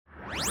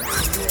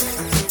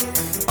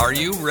Are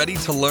you ready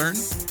to learn?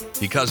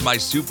 Because my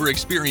super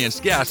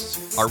experienced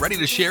guests are ready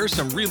to share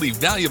some really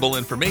valuable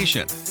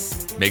information.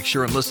 Make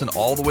sure and listen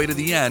all the way to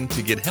the end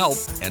to get help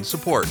and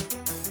support.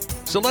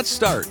 So let's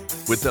start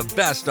with the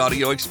best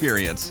audio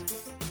experience.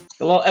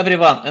 Hello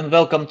everyone and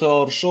welcome to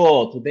our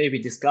show. Today we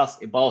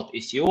discuss about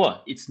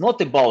SEO. It's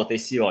not about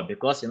SEO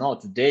because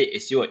today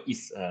SEO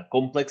is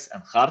complex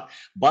and hard,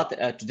 but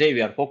today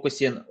we are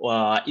focusing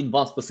in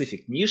one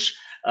specific niche.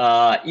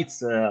 It's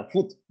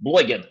food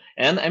blogging,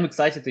 and I'm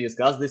excited to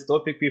discuss this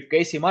topic with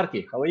Casey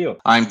Markey. How are you?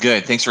 I'm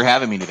good. Thanks for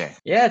having me today.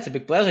 Yeah, it's a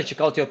big pleasure.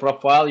 Check out your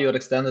profile, your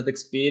extended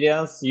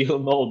experience. You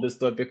know this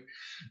topic.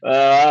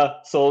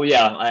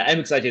 I'm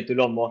excited to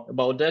learn more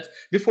about that.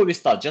 Before we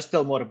start, just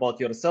tell more about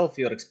yourself,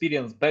 your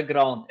experience,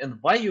 background, and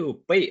why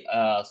you pay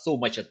so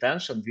much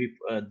attention with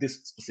this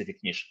specific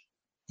niche.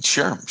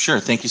 Sure.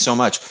 Thank you so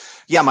much.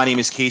 Yeah, my name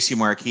is Casey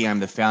Markey. I'm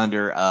the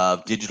founder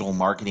of digital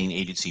marketing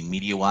agency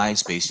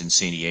MediaWise based in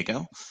San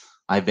Diego.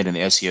 I've been in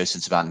SEO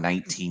since about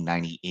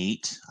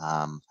 1998.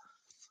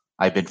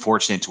 I've been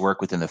fortunate to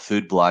work within the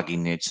food blogging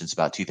niche since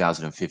about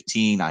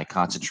 2015. I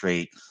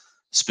concentrate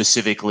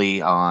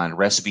specifically on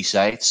recipe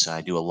sites.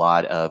 I do a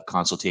lot of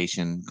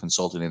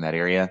consulting in that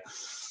area.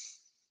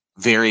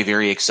 Very,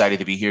 very excited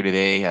to be here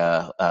today.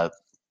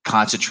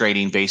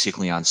 Concentrating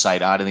basically on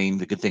site auditing.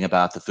 The good thing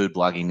about the food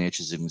blogging niche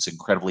is it's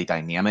incredibly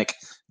dynamic.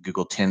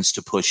 Google tends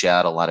to push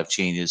out a lot of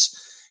changes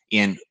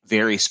in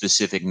very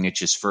specific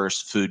niches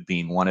first, food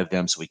being one of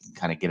them, so we can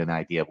kind of get an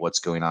idea of what's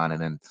going on,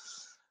 and then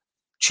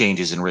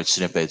changes in rich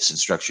snippets and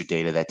structured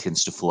data that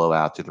tends to flow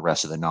out through the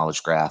rest of the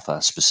knowledge graph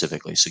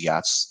specifically. So yeah,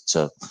 it's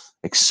a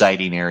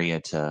exciting area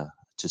to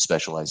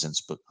specialize in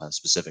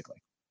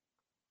specifically.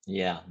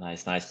 Yeah,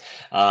 nice.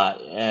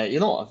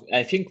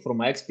 I think from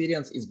my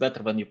experience, it's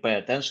better when you pay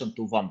attention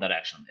to one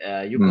direction.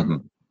 You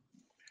can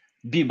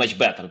be much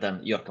better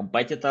than your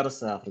competitors.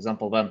 For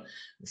example, when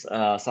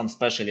some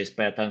specialists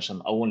pay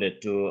attention only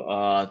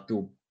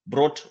to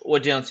broad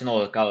audience,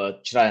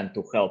 trying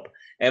to help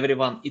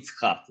everyone, it's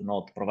hard,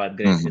 to provide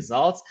great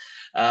results.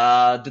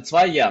 That's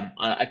why,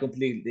 I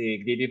completely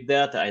agree with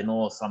that. I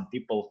know some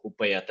people who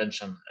pay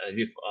attention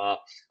with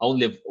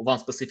only one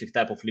specific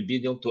type of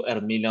libido to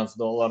earn millions of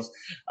dollars.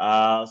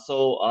 Or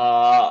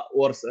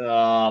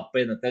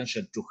paying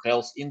attention to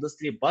health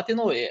industry. But,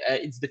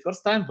 it's the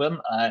first time when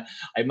I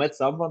met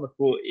someone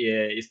who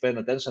is paying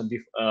attention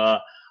with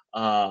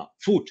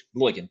food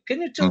blogging.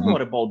 Can you tell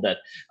more about that?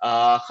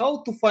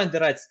 How to find the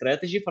right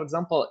strategy? For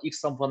example, if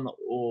someone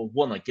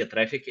wanna get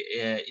traffic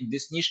in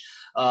this niche,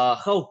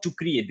 how to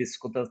create this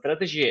content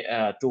strategy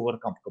to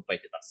overcome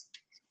competitors?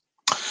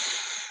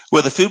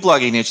 Well, the food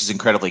blogging niche is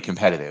incredibly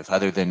competitive.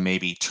 Other than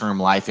maybe term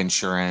life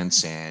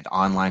insurance and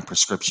online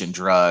prescription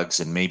drugs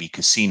and maybe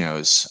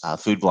casinos,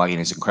 food blogging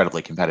is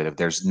incredibly competitive.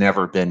 There's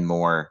never been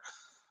more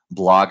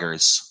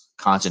bloggers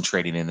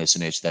concentrating in this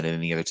niche than at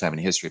any other time in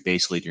history.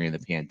 Basically, during the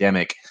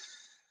pandemic,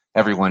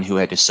 everyone who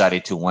had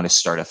decided to want to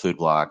start a food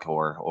blog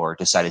or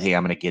decided, hey,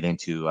 I'm going to get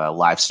into a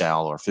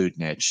lifestyle or food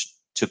niche,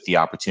 took the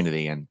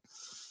opportunity and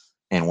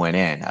went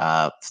in.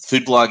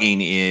 Food blogging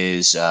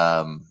is,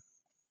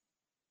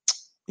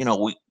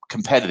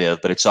 competitive,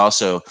 but it's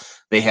also,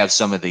 they have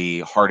some of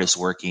the hardest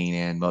working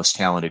and most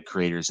talented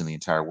creators in the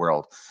entire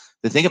world.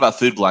 The thing about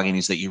food blogging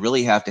is that you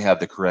really have to have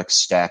the correct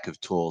stack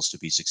of tools to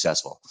be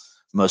successful.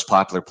 The most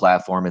popular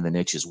platform in the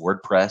niche is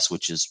WordPress,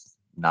 which is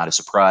not a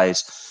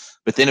surprise.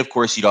 But then, of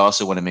course, you'd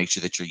also want to make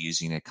sure that you're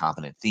using a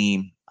competent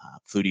theme.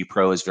 Foodie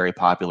Pro is very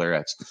popular.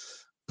 It's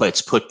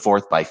put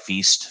forth by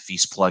Feast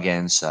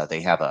plugins.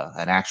 They have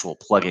an actual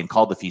plugin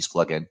called the Feast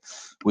plugin,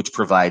 which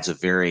provides a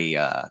very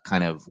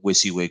kind of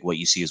WYSIWYG, what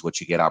you see is what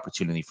you get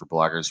opportunity for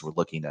bloggers who are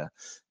looking to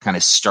kind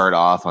of start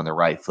off on the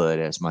right foot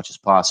as much as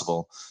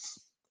possible.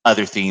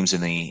 Other themes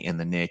in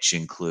the niche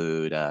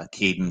include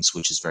Cadence,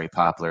 which is very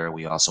popular.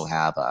 We also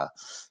have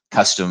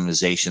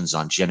customizations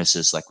on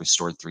Genesis like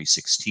Restored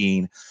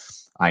 316.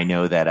 I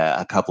know that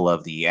a couple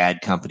of the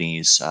ad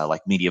companies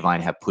like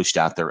Mediavine have pushed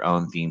out their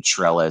own theme,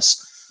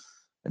 Trellis.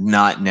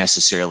 Not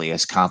necessarily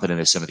as competent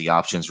as some of the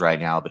options right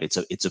now, but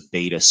it's a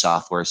beta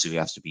software, so you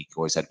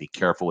always have to be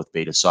careful with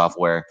beta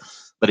software.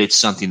 But it's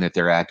something that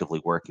they're actively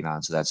working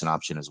on, so that's an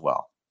option as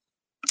well.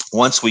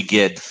 Once we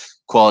get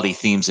quality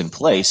themes in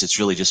place, it's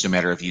really just a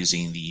matter of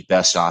using the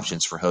best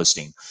options for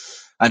hosting.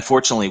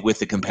 Unfortunately, with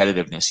the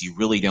competitiveness, you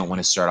really don't want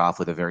to start off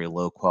with a very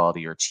low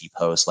quality or cheap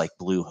host like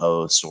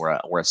Bluehost or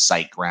a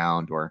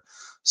SiteGround or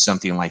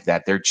something like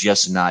that. They're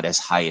just not as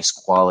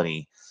highest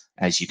quality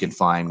as you can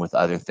find with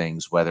other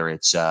things, whether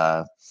it's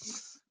WP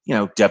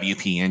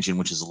Engine,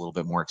 which is a little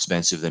bit more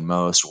expensive than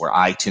most, or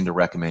I tend to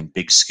recommend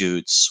Big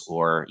Scoots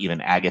or even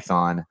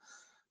Agathon.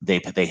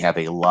 They have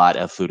a lot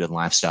of food and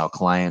lifestyle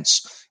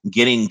clients.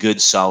 Getting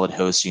good solid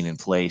hosting in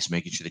place,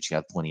 making sure that you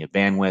have plenty of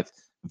bandwidth,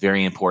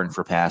 very important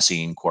for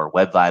passing Core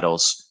Web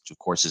Vitals, which of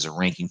course is a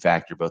ranking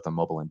factor both on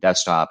mobile and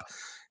desktop,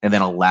 and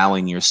then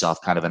allowing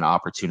yourself kind of an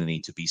opportunity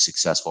to be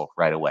successful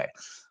right away.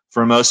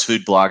 For most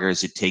food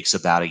bloggers, it takes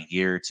about a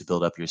year to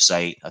build up your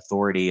site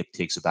authority. It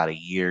takes about a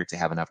year to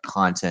have enough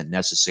content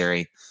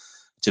necessary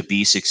to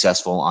be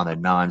successful on a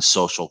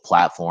non-social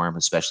platform,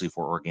 especially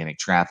for organic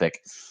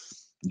traffic,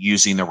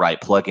 using the right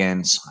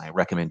plugins. I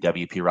recommend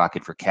WP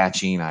Rocket for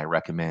caching. I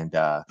recommend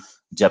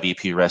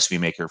WP Recipe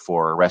Maker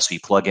for recipe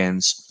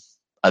plugins.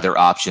 Other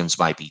options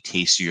might be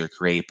Tasty or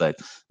Create, but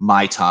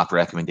my top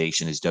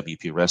recommendation is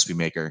WP Recipe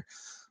Maker.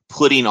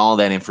 Putting all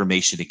that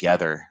information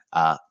together,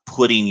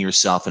 putting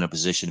yourself in a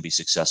position to be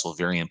successful,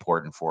 very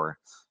important for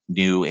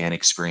new and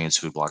experienced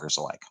food bloggers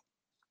alike.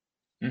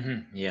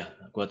 Yeah,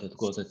 got it.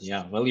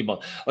 Yeah,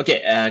 valuable.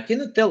 Okay, can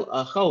you tell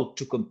how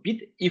to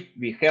compete if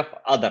we have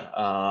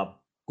other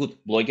good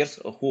bloggers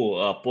who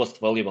post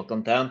valuable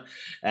content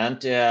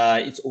and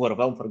it's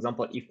overwhelmed? For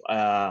example, if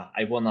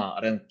I wanna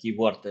rank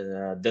keyword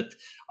that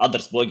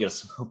others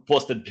bloggers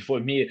posted before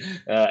me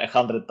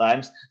 100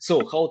 times,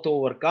 so how to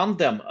overcome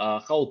them?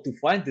 How to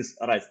find this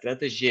right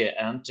strategy?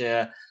 And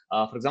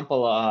for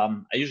example,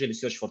 I usually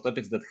search for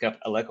topics that have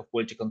a lack of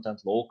quality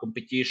content, low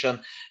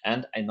competition,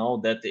 and I know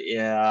that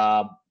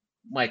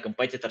my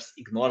competitors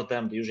ignore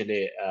them. They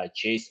usually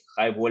chase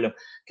high volume.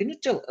 Can you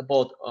tell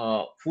about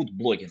food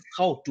blogging?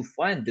 How to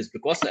find this?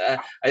 Because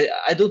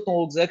I don't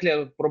know exactly.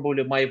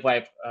 Probably my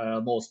wife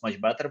knows much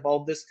better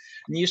about this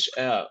niche.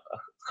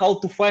 How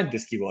to find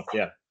this keyword?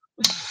 Yeah.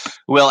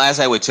 Well, as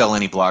I would tell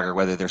any blogger,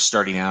 whether they're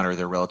starting out or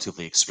they're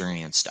relatively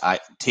experienced, I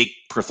take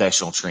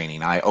professional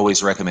training. I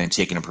always recommend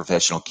taking a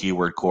professional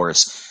keyword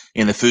course.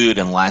 In the food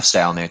and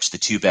lifestyle niche, the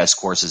two best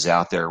courses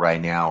out there right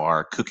now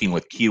are Cooking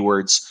with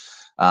Keywords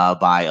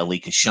by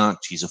Alika Shunk.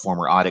 She's a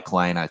former audit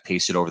client. I've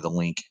pasted over the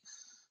link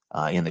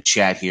in the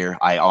chat here.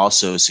 I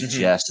also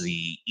suggest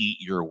the Eat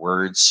Your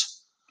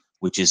Words,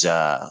 which is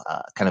a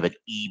kind of an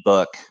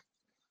ebook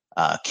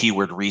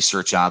keyword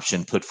research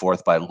option put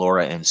forth by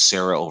Laura and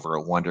Sarah over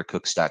at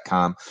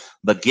wondercooks.com.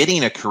 But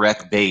getting a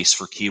correct base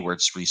for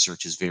keywords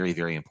research is very,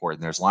 very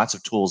important. There's lots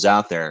of tools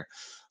out there.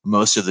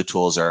 Most of the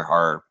tools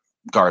are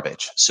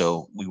garbage.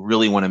 So we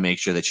really want to make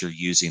sure that you're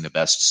using the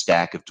best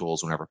stack of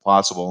tools whenever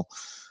possible.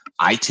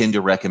 I tend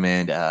to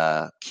recommend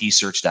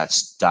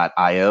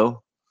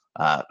keysearch.io.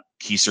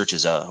 Keysearch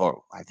is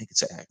I think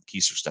it's a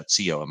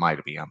keysearch.co. It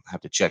might be. I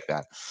have to check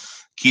that.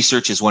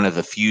 Keysearch is one of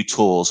the few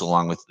tools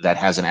along with that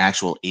has an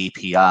actual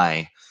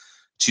API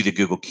to the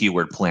Google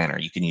Keyword Planner.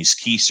 You can use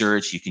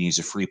Keysearch. You can use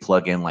a free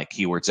plugin like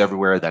Keywords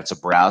Everywhere. That's a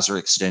browser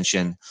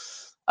extension.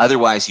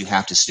 Otherwise, you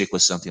have to stick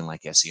with something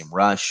like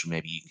SEMrush.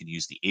 Maybe you can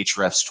use the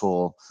Ahrefs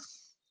tool,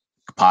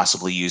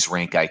 possibly use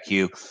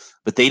RankIQ,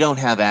 but they don't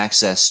have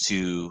access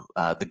to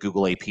the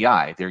Google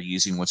API. They're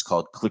using what's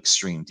called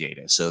clickstream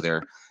data. So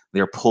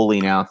they're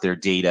pulling out their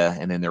data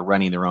and then they're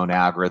running their own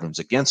algorithms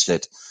against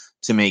it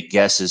to make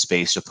guesses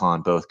based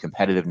upon both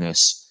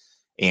competitiveness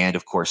and,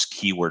 of course,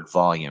 keyword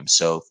volume.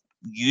 So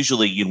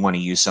usually you'd want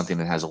to use something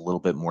that has a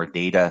little bit more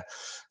data.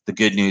 The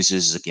good news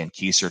is, again,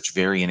 Keysearch,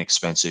 very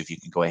inexpensive. You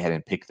can go ahead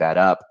and pick that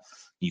up.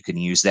 You can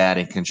use that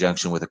in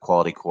conjunction with a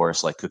quality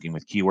course like Cooking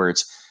with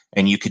Keywords,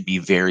 and you could be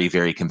very,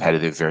 very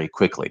competitive very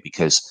quickly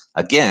because,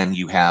 again,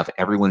 you have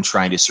everyone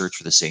trying to search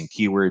for the same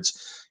keywords.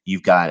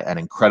 You've got an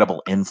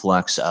incredible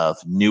influx of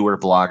newer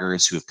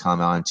bloggers who have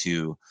come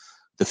onto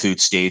the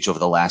food stage over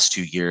the last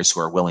 2 years who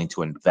are willing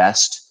to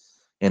invest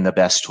in the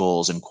best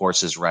tools and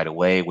courses right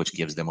away, which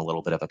gives them a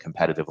little bit of a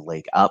competitive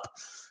leg up.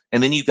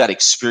 And then you've got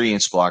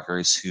experienced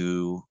bloggers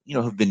who,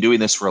 have been doing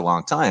this for a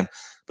long time,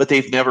 but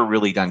they've never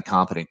really done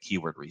competent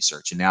keyword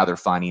research. And now they're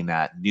finding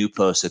that new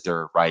posts that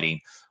they're writing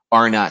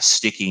are not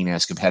sticking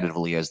as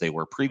competitively as they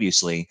were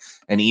previously.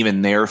 And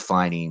even they're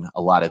finding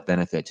a lot of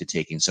benefit to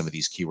taking some of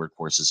these keyword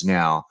courses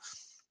now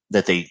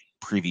that they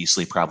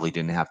previously probably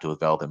didn't have to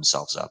avail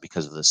themselves of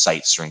because of the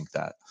site strength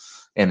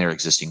and their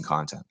existing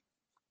content.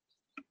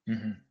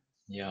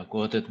 Yeah,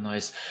 got it.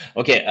 Nice.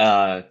 Okay,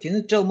 can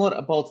you tell more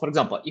about, for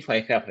example, if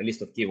I have a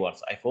list of keywords,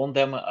 I found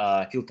them,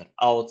 filtered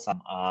out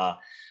some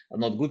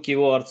not good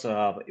keywords,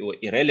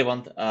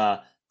 irrelevant.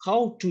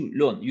 How to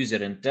learn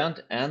user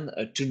intent and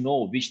to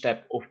know which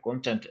type of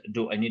content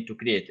do I need to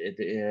create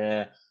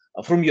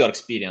from your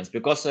experience?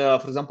 Because,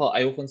 for example,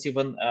 I often see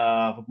when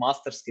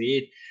webmasters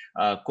create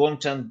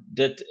content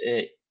that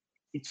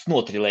it's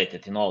not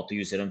related, to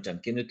user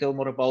intent. Can you tell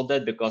more about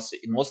that? Because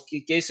in most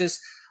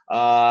cases,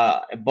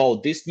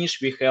 about this niche,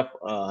 we have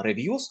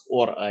reviews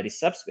or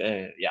recipes.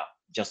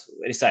 Just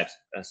recipes.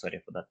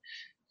 Sorry for that.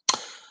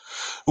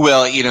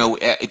 Well,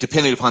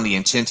 depending upon the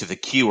intent of the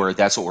keyword,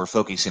 that's what we're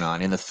focusing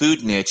on. In the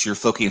food niche, you're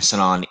focusing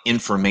on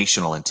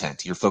informational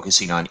intent. You're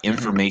focusing on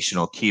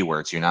informational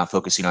keywords. You're not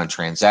focusing on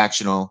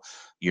transactional.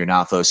 You're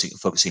not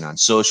focusing on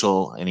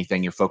social,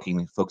 anything. You're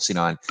focusing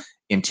on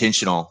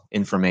intentional,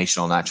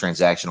 informational, not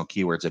transactional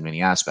keywords in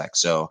many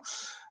aspects. So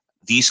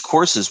these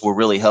courses will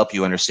really help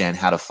you understand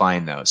how to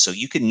find those. So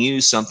you can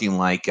use something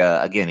like,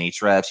 again,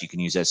 Ahrefs, you can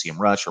use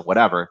SEMrush or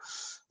whatever,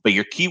 but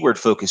your keyword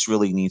focus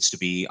really needs to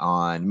be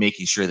on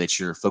making sure that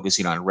you're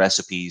focusing on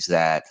recipes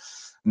that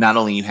not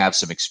only you have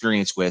some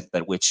experience with,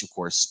 but which, of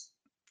course,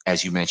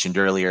 as you mentioned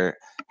earlier,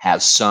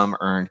 have some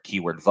earned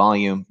keyword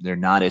volume. They're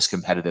not as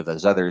competitive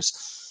as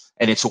others.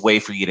 And it's a way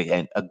for you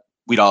to,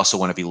 we'd also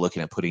want to be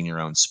looking at putting your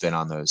own spin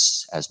on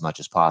those as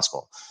much as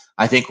possible.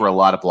 I think where a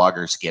lot of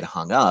bloggers get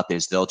hung up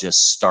is they'll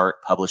just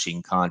start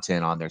publishing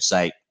content on their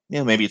site.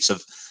 Maybe it's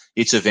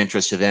of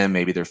interest to them,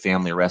 maybe their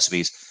family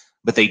recipes,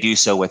 but they do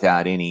so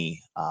without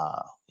any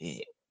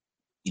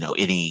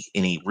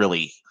any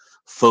really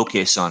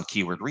focus on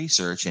keyword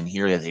research. And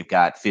here they've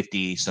got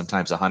 50,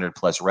 sometimes 100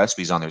 plus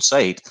recipes on their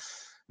site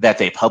that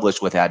they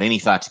publish without any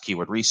thought to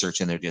keyword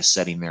research, and they're just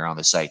sitting there on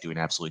the site doing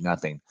absolutely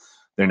nothing.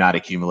 They're not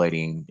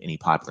accumulating any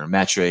popular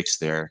metrics.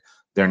 They're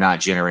not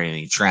generating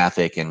any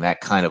traffic, and that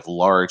kind of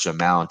large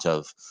amount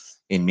of,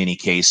 in many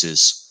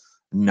cases,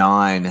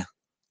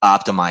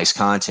 non-optimized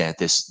content,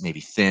 this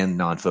maybe thin,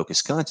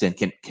 non-focused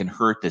content can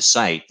hurt the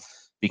site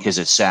because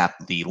it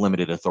sapped the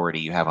limited authority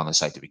you have on the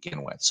site to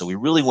begin with. So we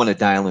really want to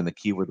dial in the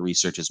keyword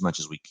research as much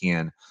as we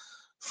can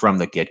from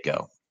the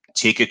get-go.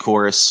 Take a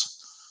course,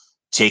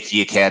 take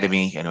the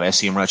academy. I know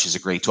SEMrush is a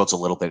great tool. It's a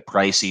little bit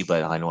pricey,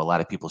 but I know a lot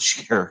of people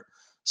share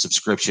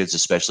subscriptions,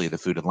 especially the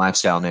food and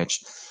lifestyle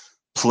niche.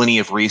 Plenty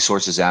of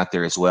resources out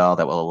there as well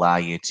that will allow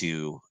you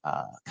to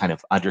kind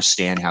of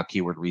understand how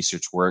keyword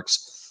research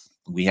works.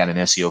 We had an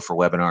SEO for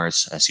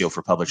webinars, SEO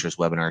for publishers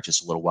webinar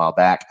just a little while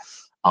back.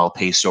 I'll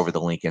paste over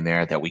the link in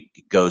there that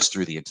goes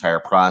through the entire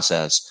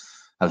process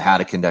of how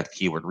to conduct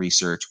keyword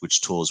research,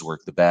 which tools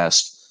work the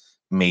best,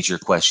 major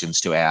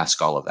questions to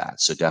ask, all of that.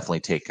 So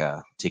definitely take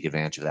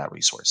advantage of that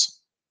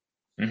resource.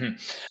 Mm-hmm.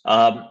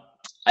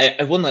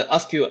 I want to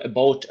ask you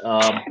about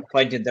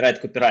finding the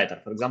right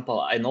copywriter. For example,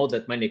 I know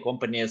that many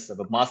companies,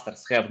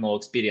 webmasters, have no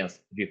experience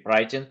with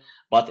writing,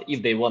 but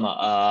if they want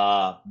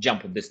to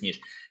jump on this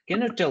niche,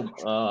 can you tell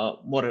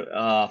more,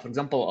 for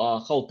example,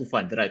 how to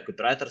find the right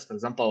copywriters? For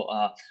example,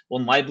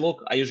 on my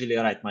blog, I usually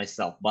write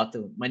myself, but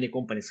many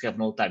companies have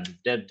no time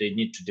that they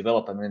need to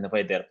develop and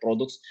innovate their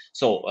products.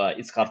 So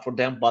it's hard for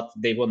them, but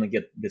they want to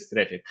get this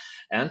traffic.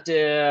 And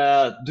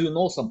do you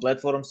know some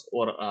platforms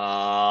or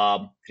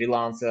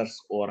freelancers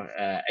or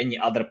any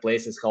other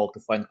places how to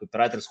find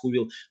copywriters who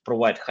will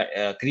provide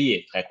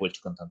create high quality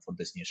content for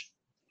this niche?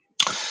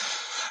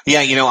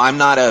 Yeah, I'm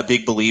not a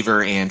big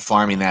believer in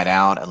farming that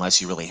out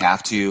unless you really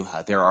have to.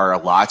 There are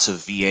lots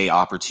of VA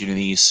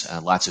opportunities,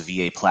 lots of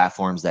VA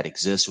platforms that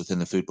exist within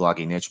the food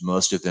blogging niche.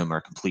 Most of them are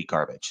complete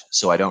garbage.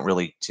 So I don't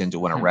really tend to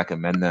want to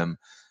recommend them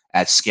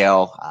at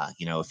scale.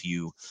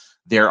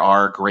 There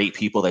are great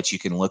people that you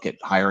can look at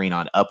hiring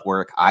on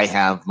Upwork. I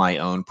have my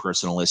own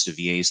personal list of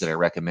VAs that I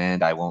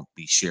recommend. I won't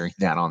be sharing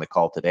that on the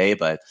call today,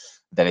 but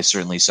that is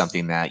certainly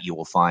something that you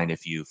will find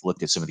if you've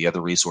looked at some of the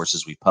other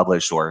resources we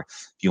published, or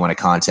if you want to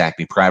contact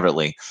me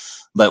privately.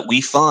 But we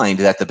find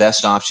that the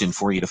best option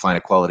for you to find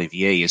a quality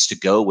VA is to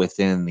go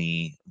within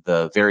the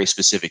very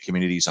specific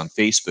communities on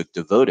Facebook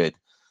devoted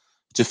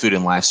to food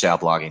and lifestyle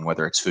blogging,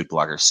 whether it's Food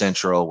Blogger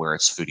Central, where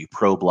it's Foodie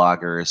Pro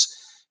bloggers,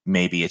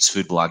 maybe it's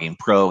Food Blogging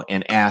Pro,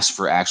 and ask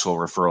for actual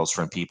referrals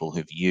from people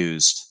who've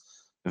used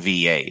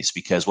VAs.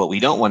 Because what we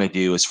don't want to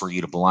do is for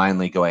you to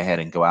blindly go ahead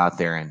and go out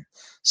there and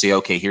say,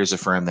 okay, here's a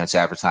firm that's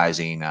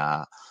advertising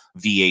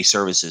VA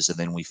services, and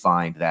then we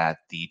find that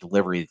the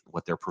delivery,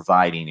 what they're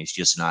providing, is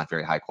just not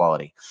very high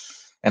quality.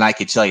 And I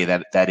could tell you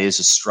that that is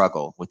a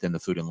struggle within the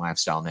food and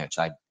lifestyle niche.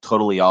 I'm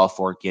totally all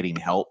for getting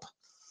help,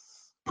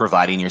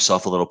 providing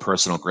yourself a little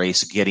personal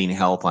grace, getting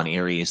help on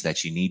areas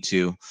that you need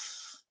to.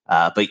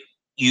 But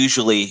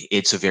usually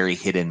it's a very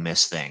hit and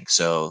miss thing.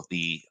 So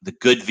the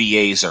good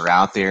VAs are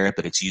out there,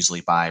 but it's usually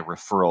by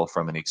referral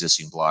from an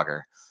existing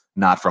blogger,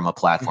 not from a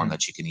platform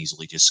that you can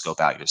easily just scope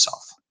out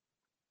yourself.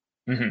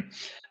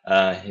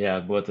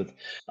 Yeah, got it.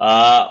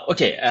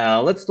 Okay,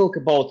 let's talk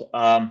about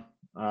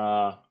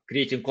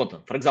creating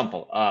content. For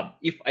example,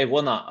 if I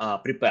wanna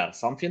prepare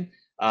something,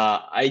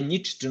 I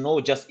need to know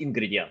just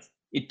ingredients.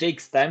 It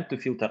takes time to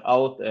filter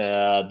out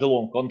the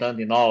long content,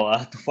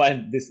 to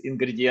find these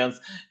ingredients,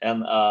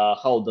 and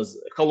how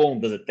long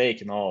does it take,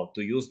 to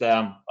use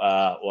them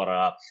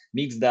or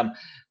mix them.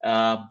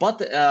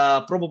 But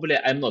probably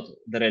I'm not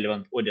the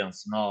relevant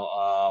audience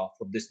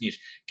for this niche.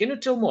 Can you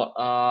tell more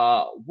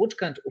what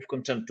kind of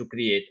content to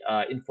create?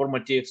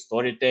 Informative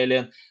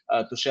storytelling,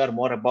 to share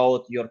more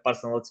about your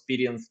personal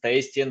experience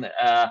tasting,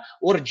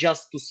 or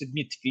just to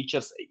submit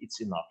features?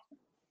 It's enough.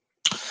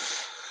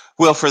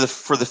 Well, for the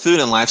food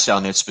and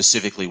lifestyle niche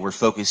specifically, we're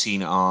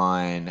focusing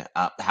on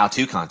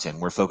how-to content.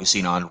 We're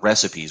focusing on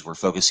recipes. We're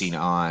focusing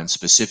on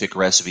specific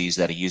recipes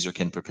that a user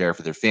can prepare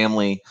for their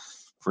family,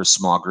 for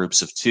small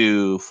groups of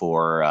 2,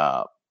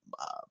 for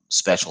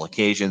special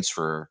occasions,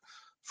 for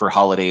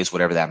holidays,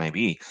 whatever that may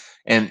be.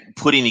 And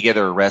putting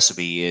together a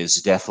recipe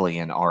is definitely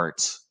an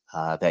art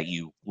that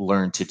you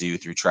learn to do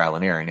through trial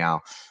and error.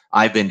 Now,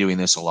 I've been doing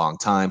this a long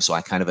time, so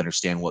I kind of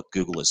understand what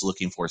Google is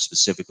looking for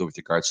specifically with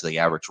regards to the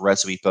average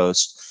recipe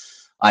post.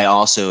 I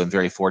also am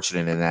very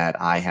fortunate in that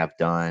I have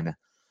done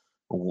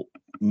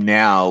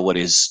now what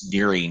is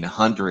nearing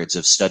hundreds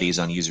of studies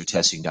on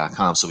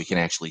usertesting.com, so we can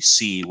actually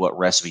see what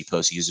recipe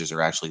post users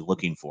are actually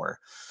looking for.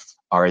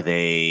 Are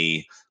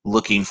they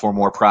looking for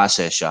more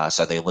process shots?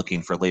 Are they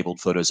looking for labeled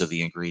photos of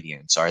the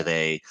ingredients? Are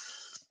they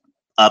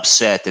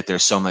upset that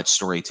there's so much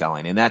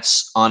storytelling? And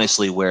that's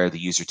honestly where the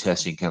user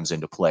testing comes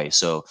into play.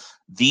 So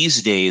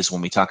these days,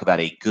 when we talk about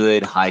a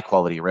good, high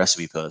quality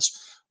recipe post,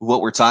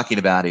 what we're talking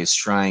about is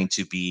trying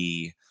to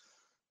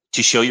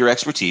show your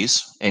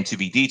expertise and to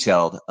be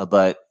detailed,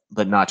 but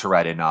not to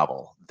write a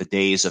novel. The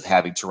days of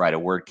having to write a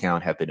word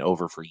count have been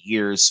over for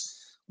years.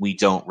 We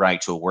don't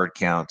write to a word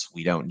count.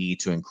 We don't need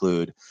to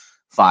include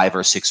 5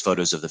 or 6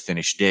 photos of the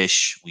finished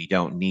dish. We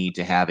don't need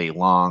to have a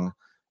long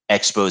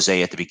expose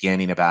at the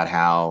beginning about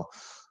how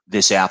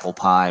this apple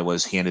pie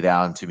was handed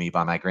down to me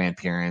by my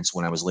grandparents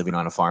when I was living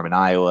on a farm in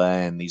Iowa,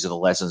 and these are the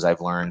lessons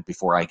I've learned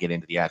before I get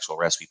into the actual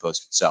recipe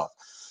post itself.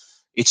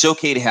 It's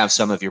okay to have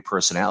some of your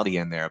personality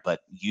in there, but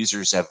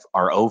users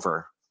are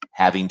over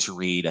having to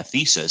read a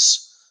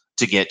thesis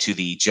to get to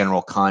the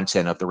general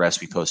content of the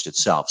recipe post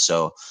itself.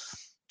 So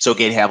it's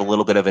okay to have a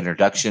little bit of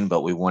introduction,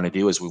 but what we want to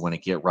do is we want to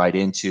get right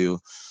into,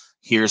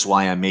 here's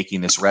why I'm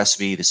making this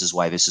recipe. This is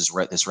why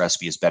this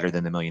recipe is better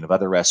than the million of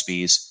other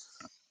recipes.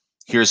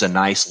 Here's a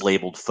nice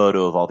labeled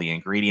photo of all the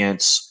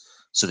ingredients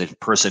so that a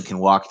person can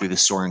walk through the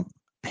store and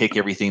pick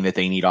everything that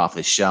they need off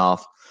the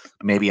shelf.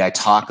 Maybe I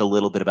talk a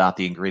little bit about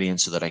the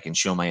ingredients so that I can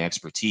show my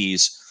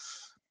expertise.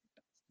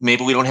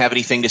 Maybe we don't have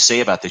anything to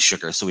say about the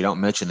sugar, so we don't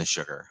mention the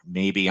sugar.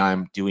 Maybe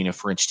I'm doing a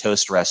French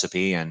toast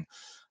recipe, and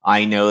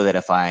I know that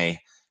if I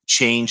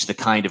change the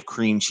kind of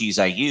cream cheese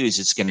I use,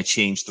 it's going to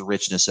change the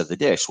richness of the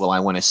dish. Well, I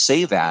want to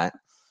say that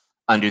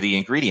under the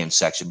ingredients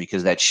section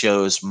because that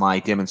shows my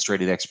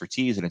demonstrated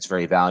expertise, and it's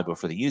very valuable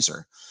for the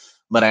user.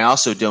 But I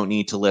also don't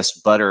need to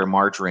list butter,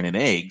 margarine, and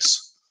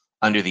eggs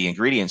under the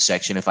ingredients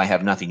section if I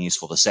have nothing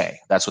useful to say.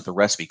 That's what the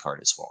recipe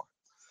card is for.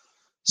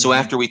 So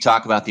after we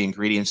talk about the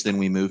ingredients, then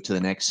we move to the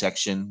next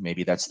section.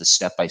 Maybe that's the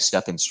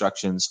step-by-step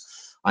instructions.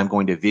 I'm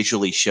going to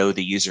visually show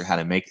the user how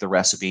to make the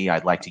recipe.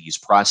 I'd like to use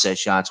process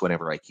shots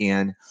whenever I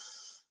can.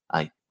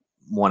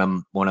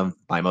 One of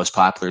my most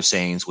popular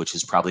sayings, which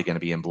is probably going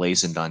to be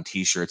emblazoned on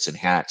T-shirts and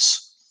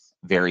hats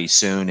very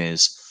soon,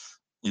 is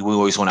we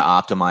always want to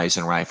optimize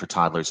and write for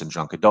toddlers and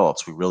drunk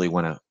adults. We really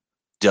want to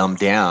dumb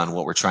down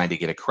what we're trying to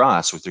get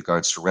across with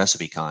regards to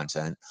recipe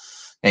content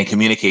and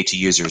communicate to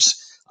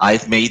users,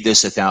 I've made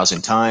this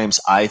 1,000 times.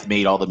 I've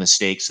made all the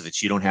mistakes so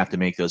that you don't have to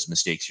make those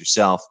mistakes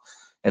yourself.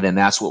 And then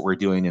that's what we're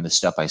doing in the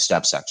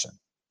step-by-step section.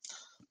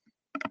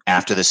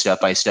 After the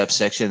step-by-step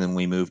section, then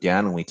we move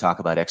down and we talk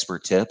about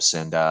expert tips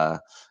and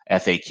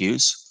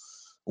FAQs.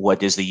 What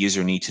does the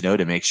user need to know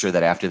to make sure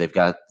that after they've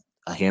got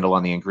a handle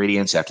on the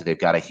ingredients, after they've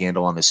got a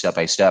handle on the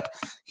step-by-step,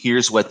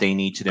 here's what they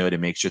need to know to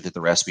make sure that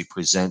the recipe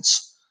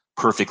presents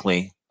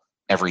perfectly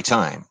every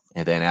time.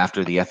 And then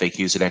after the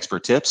FAQs and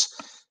expert tips,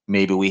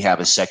 maybe we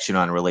have a section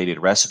on related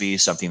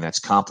recipes, something that's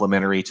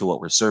complementary to what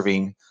we're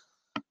serving.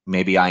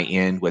 Maybe I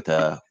end with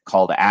a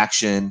call to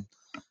action.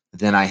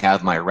 Then I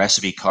have my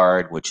recipe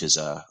card, which is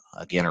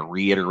again a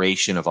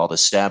reiteration of all the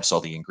steps,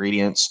 all the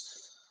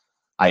ingredients.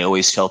 I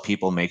always tell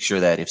people, make sure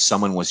that if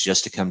someone was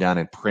just to come down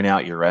and print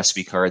out your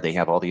recipe card, they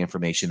have all the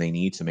information they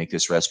need to make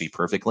this recipe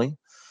perfectly.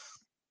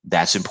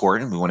 That's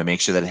important. We want to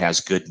make sure that it has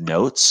good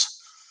notes.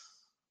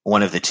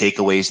 One of the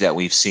takeaways that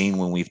we've seen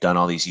when we've done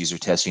all these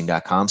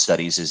usertesting.com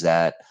studies is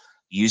that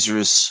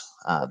users,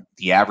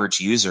 the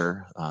average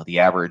user, the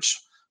average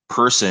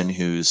person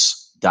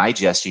who's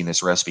digesting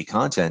this recipe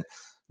content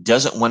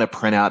doesn't want to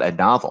print out a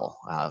novel.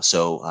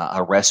 So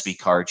a recipe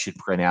card should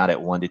print out at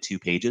 1 to 2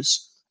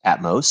 pages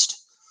at most.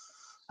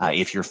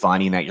 If you're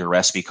finding that your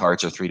recipe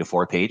cards are 3 to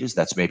 4 pages,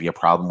 that's maybe a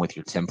problem with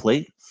your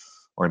template,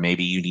 or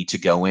maybe you need to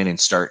go in and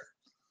start,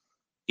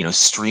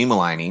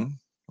 streamlining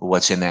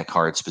what's in that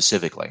card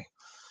specifically.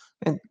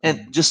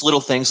 And just little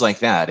things like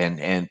that.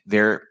 And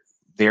there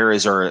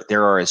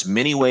are as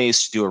many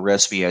ways to do a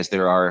recipe as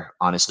there are,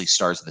 honestly,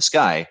 stars in the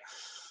sky.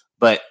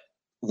 But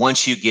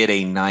once you get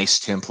a nice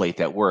template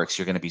that works,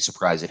 you're going to be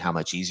surprised at how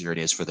much easier it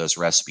is for those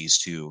recipes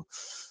to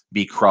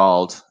be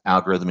crawled,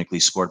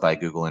 algorithmically scored by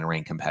Google, and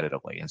ranked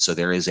competitively. And so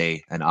there is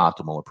an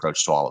optimal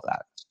approach to all of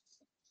that.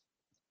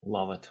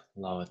 Love it.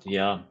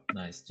 Yeah,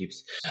 nice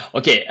tips.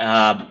 Okay,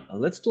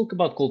 let's talk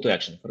about call to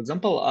action. For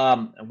example,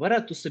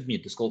 where to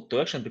submit this call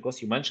to action,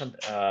 because you mentioned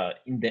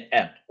in the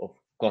end of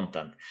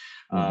content.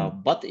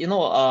 But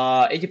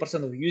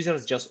 80% of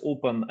users just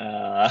open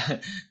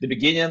the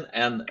beginning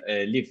and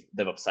leave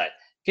the website.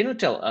 Can you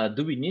tell,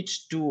 do we need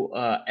to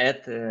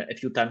add a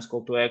few times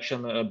call to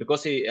action?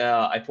 Because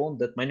I found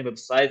that many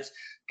websites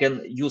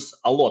can use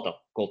a lot of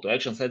call to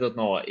actions. I don't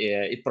know,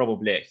 it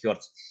probably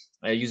hurts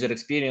user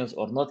experience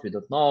or not, we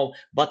don't know,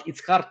 but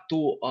it's hard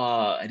to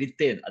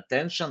retain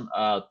attention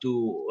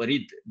to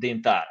read the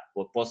entire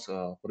post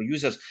for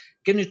users.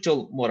 Can you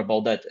tell more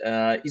about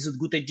that? Is it a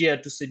good idea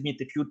to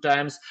submit a few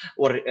times,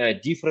 or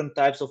different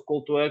types of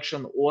call to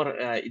action, or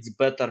it's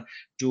better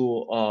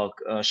to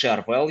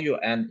share value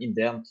and in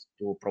the end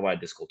to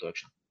provide this call to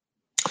action?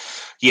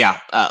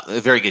 Yeah,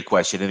 a very good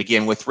question. And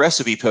again, with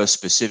recipe posts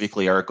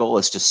specifically, our goal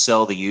is to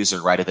sell the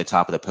user right at the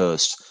top of the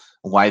post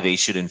why they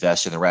should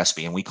invest in the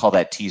recipe. And we call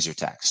that teaser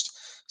text.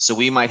 So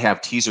we might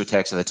have teaser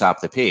text at the top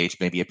of the page,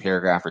 maybe a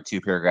paragraph or 2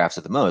 paragraphs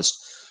at the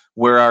most,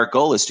 where our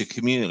goal is to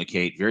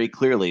communicate very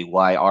clearly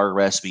why our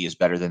recipe is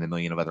better than a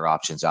million of other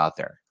options out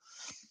there.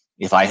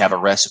 If I have a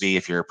recipe,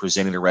 if you're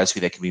presenting a recipe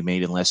that can be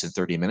made in less than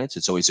 30 minutes,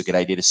 it's always a good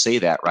idea to say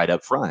that right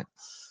up front.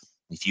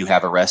 If you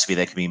have a recipe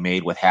that can be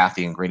made with half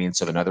the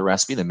ingredients of another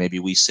recipe, then maybe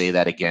we say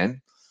that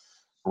again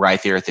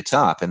right there at the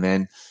top. And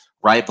then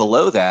right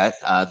below that,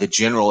 the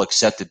general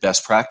accepted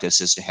best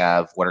practice is to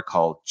have what are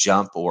called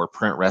jump or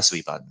print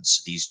recipe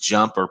buttons. These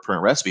jump or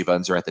print recipe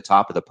buttons are at the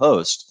top of the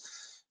post,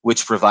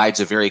 which provides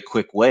a very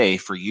quick way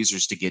for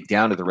users to get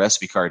down to the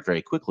recipe card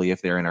very quickly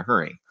if they're in a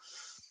hurry.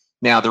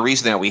 Now, the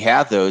reason that we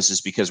have those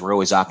is because we're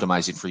always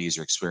optimizing for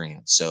user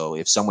experience. So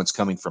if someone's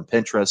coming from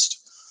Pinterest,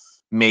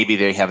 maybe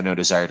they have no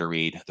desire to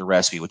read the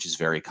recipe, which is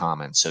very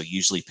common. So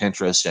usually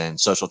Pinterest and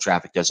social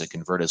traffic doesn't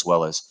convert as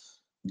well as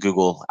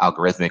Google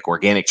algorithmic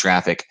organic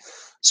traffic.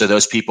 So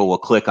those people will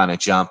click on a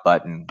jump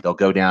button, they'll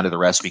go down to the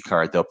recipe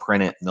card, they'll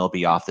print it, and they'll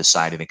be off the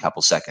site in a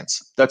couple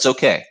seconds. That's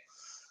okay.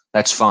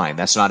 That's fine.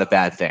 That's not a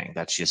bad thing.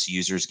 That's just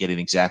users getting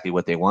exactly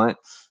what they want.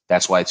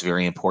 That's why it's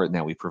very important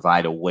that we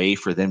provide a way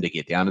for them to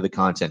get down to the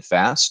content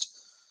fast.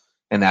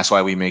 And that's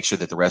why we make sure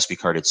that the recipe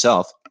card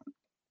itself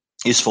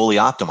is fully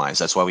optimized.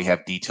 That's why we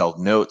have detailed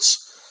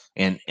notes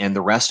and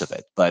the rest of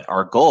it. But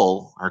our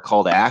goal, our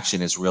call to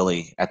action is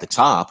really at the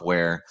top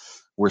where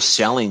we're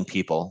selling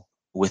people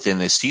within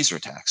this teaser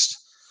text.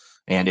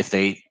 And if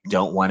they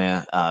don't want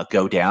to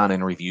go down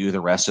and review the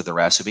rest of the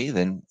recipe,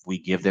 then we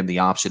give them the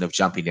option of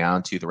jumping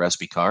down to the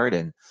recipe card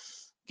and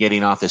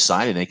getting off the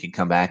site, and they can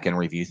come back and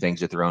review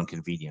things at their own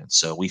convenience.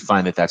 So we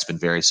find that that's been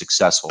very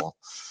successful,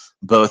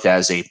 both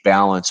as a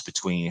balance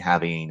between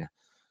having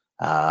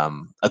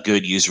a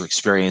good user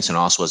experience and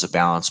also as a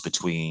balance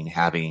between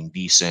having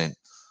decent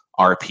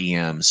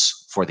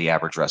RPMs for the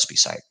average recipe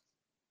site.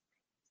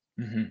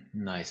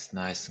 Nice.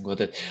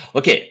 Got it.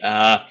 Okay.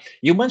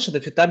 You mentioned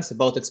a few times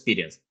about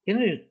experience. Can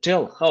you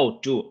tell how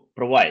to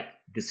provide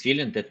this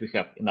feeling that we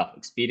have enough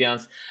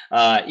experience?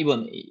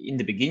 Even in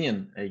the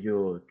beginning,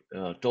 you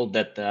told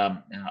that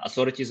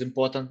authority is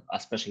important,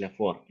 especially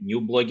for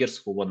new bloggers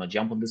who want to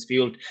jump on this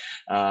field.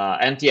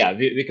 And yeah,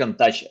 we can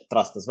touch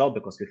trust as well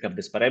because we have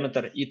this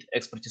parameter, it,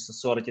 expertise,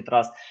 authority,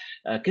 trust.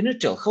 Can you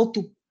tell how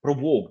to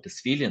provoke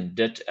this feeling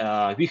that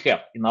we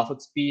have enough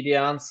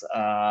experience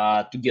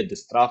to get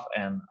this trust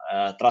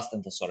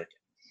and authority?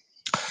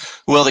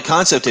 Well, the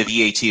concept of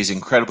EAT is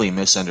incredibly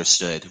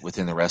misunderstood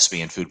within the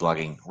recipe and food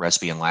blogging,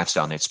 recipe and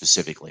lifestyle niche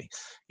specifically.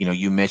 You know,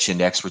 you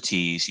mentioned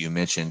expertise, you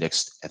mentioned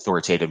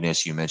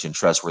authoritativeness, you mentioned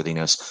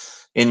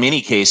trustworthiness. In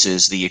many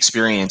cases, the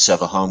experience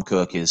of a home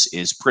cook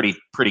is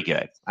pretty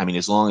good. I mean,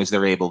 as long as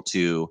they're able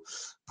to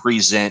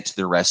present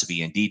the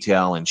recipe in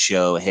detail and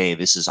show, hey,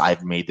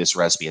 I've made this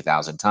recipe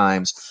 1,000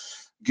 times.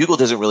 Google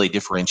doesn't really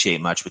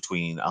differentiate much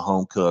between a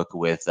home cook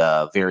with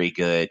very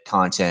good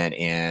content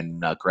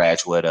and a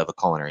graduate of a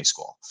culinary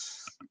school.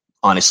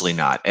 Honestly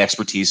not.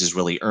 Expertise is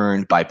really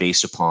earned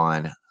based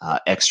upon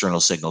external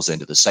signals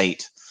into the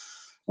site.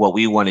 What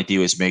we want to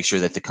do is make sure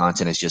that the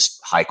content is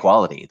just high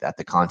quality, that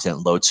the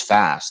content loads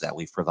fast, that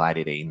we've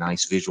provided a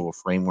nice visual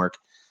framework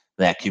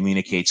that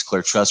communicates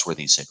clear,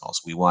 trustworthy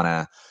signals. We want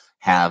to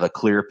have a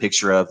clear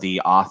picture of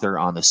the author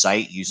on the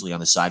site, usually on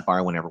the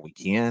sidebar whenever we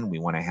can. We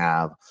want to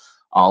have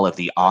all of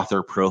the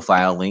author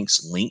profile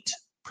links linked,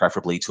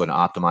 preferably to an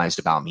optimized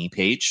About Me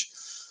page.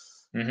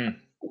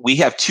 We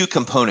have two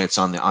components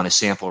on a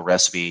sample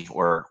recipe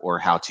or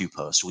how-to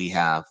post. We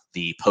have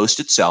the post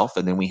itself,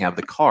 and then we have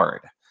the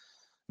card.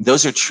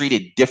 Those are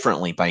treated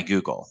differently by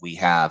Google. We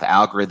have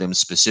algorithms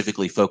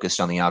specifically focused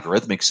on the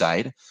algorithmic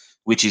side,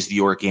 which is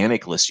the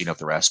organic listing of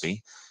the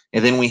recipe.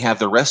 And then we have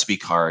the recipe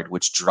card,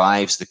 which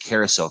drives the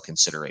carousel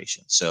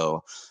consideration.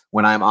 So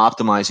when I'm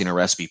optimizing a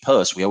recipe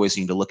post, we always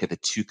need to look at the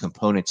two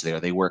components there.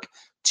 They work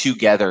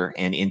together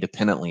and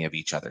independently of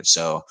each other.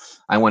 So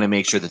I want to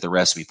make sure that the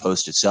recipe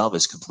post itself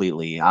is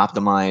completely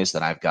optimized,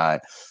 that I've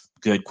got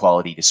good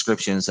quality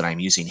descriptions, that I'm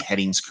using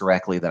headings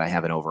correctly, that I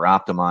haven't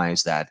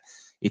over-optimized, that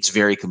it's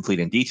very complete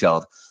and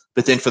detailed.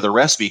 But then for the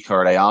recipe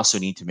card, I also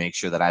need to make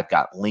sure that I've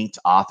got linked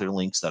author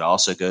links that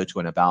also go to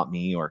an About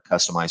Me or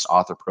customized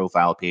author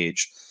profile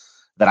page,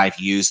 that I've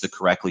used the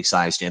correctly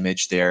sized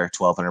image there,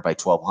 1200 by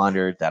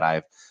 1200, that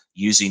I've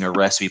using a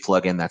recipe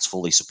plugin that's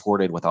fully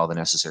supported with all the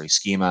necessary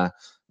schema,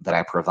 that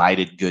I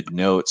provided good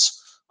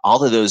notes.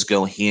 All of those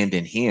go hand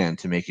in hand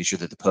to making sure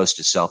that the post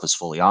itself is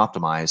fully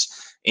optimized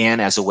and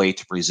as a way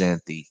to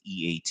present the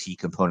EAT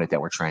component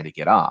that we're trying to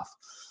get off.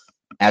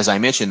 As I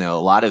mentioned, though,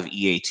 a lot of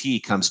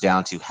EAT comes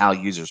down to how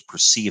users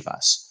perceive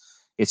us.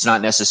 It's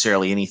not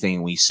necessarily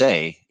anything we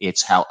say,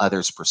 it's how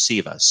others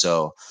perceive us.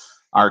 So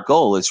our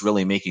goal is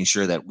really making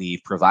sure that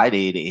we've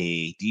provided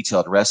a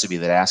detailed recipe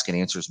that asks and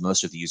answers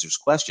most of the users'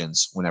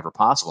 questions whenever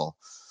possible,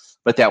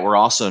 but that we're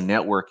also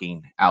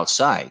networking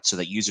outside so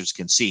that users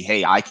can see,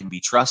 hey, I can be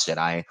trusted.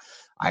 I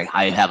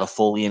have a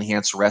fully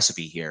enhanced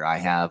recipe here. I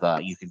have,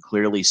 you can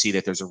clearly see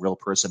that there's a real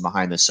person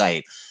behind the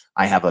site.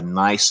 I have a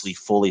nicely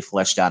fully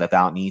fleshed out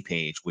About Me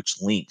page, which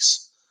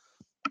links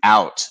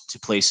out to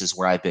places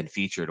where I've been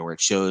featured, or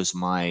it shows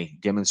my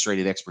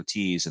demonstrated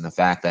expertise and the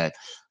fact that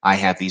I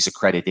have these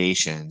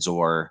accreditations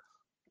or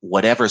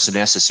whatever's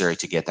necessary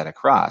to get that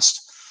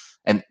across.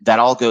 And that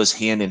all goes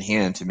hand in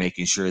hand to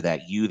making sure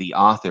that you, the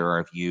author,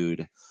 are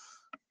viewed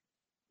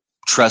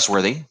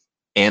trustworthy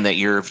and that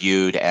you're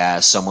viewed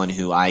as someone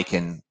who I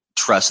can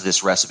trust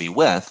this recipe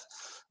with,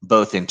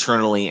 both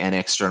internally and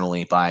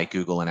externally by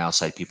Google and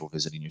outside people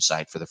visiting your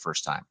site for the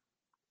first time.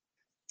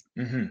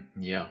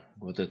 Yeah,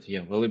 got it.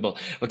 Yeah, valuable.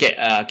 Okay,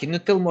 can you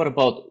tell more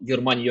about your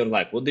money, your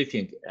life? What do you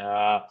think?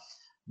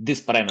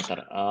 This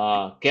parameter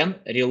can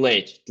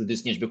relate to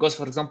this niche? Because,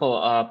 for example,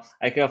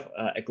 I have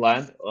a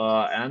client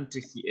and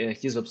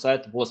his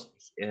website was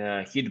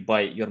hit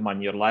by your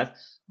money, your life,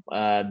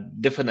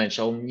 the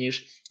financial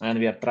niche, and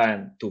we are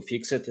trying to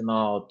fix it,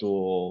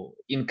 to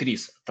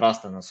increase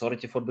trust and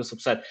authority for this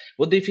website.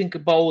 What do you think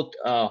about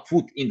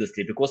food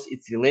industry? Because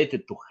it's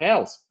related to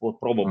health, or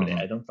probably,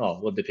 I don't know.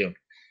 What do you think?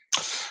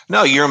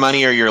 No, your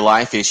money or your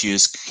life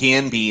issues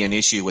can be an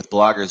issue with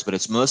bloggers, but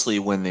it's mostly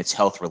when it's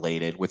health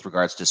related with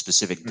regards to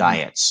specific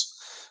diets.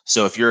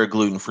 So if you're a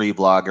gluten-free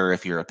blogger,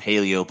 if you're a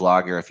paleo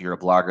blogger, if you're a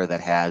blogger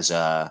that has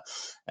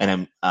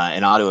an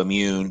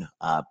autoimmune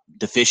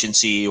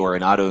deficiency or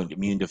an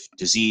autoimmune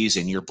disease,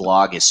 and your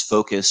blog is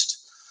focused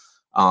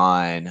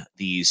on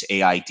these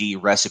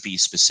AID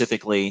recipes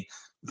specifically,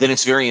 then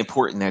it's very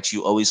important that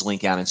you always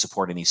link out and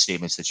support any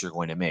statements that you're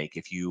going to make.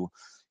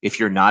 If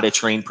you're not a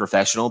trained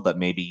professional, but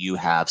maybe you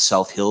have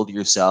self-healed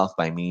yourself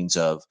by means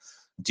of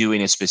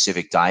doing a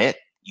specific diet,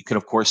 you can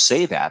of course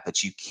say that,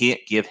 but you can't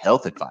give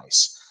health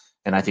advice.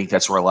 And I think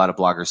that's where a lot of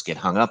bloggers get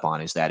hung up on,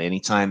 is that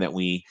anytime that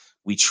we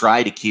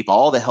try to keep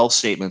all the health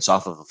statements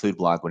off of a food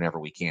blog whenever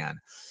we can,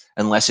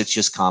 unless it's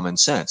just common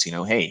sense.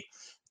 Hey,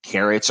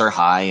 carrots are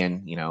high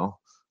in,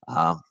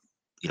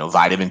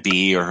 vitamin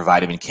B or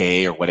vitamin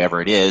K or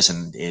whatever it is,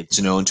 and it's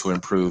known to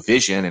improve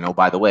vision. And oh,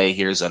 by the way,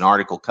 here's an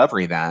article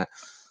covering that.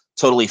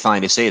 Totally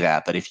fine to say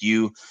that. But if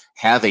you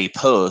have a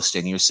post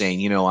and you're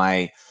saying,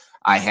 I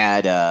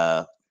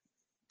had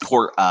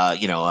poor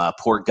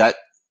gut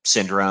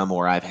syndrome,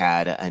 or I've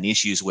had an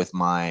issues with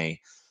my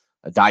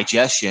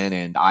digestion,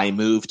 and I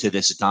moved to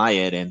this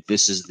diet, and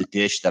this is the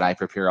dish that I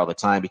prepare all the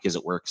time because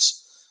it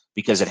works,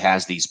 because it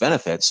has these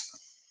benefits,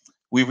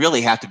 we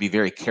really have to be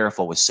very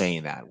careful with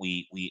saying that.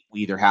 We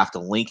either have to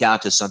link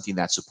out to something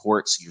that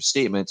supports your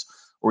statements,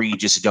 or you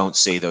just don't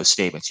say those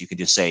statements. You can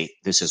just say,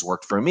 this has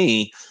worked for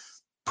me.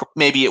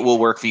 Maybe it will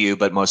work for you,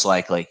 but most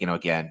likely,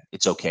 again,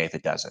 it's okay if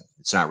it doesn't.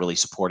 It's not really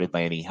supported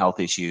by any health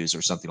issues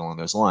or something along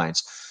those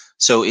lines.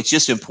 So it's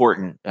just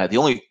important. The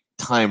only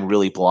time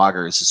really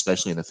bloggers,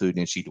 especially in the food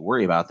niche, need to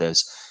worry about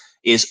this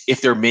is if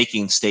they're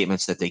making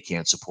statements that they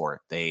can't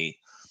support.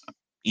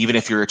 Even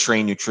if you're a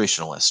trained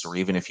nutritionalist, or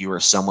even if you are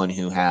someone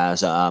who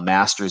has a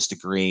master's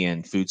degree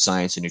in food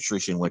science and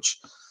nutrition, which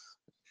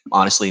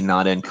honestly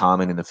not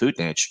uncommon in the food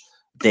niche,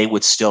 they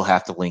would still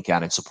have to link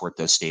out and support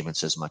those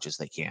statements as much as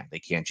they can. They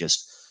can't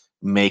just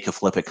make a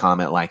flippant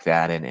comment like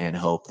that and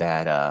hope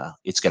that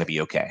it's going to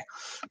be okay.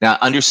 Now,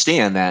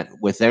 understand that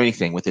with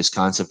anything, with this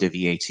concept of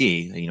EAT,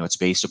 it's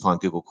based upon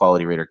Google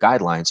Quality Rater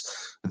guidelines.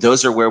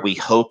 Those are where we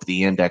hope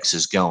the index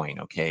is going.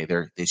 Okay,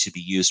 they should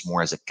be used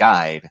more as a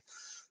guide,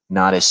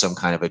 not as some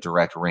kind of a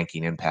direct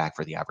ranking impact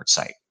for the average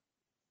site.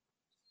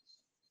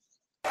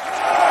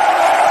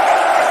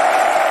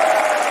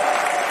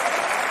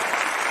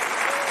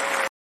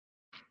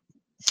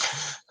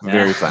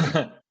 Very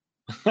fun.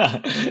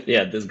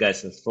 Yeah, these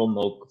guys is from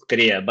North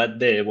Korea, but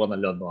they want to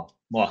learn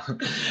more.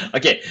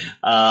 Okay,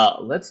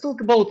 let's talk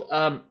about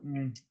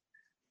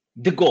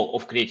the goal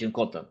of creating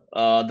content.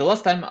 The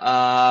last time,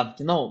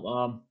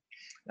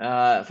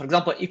 for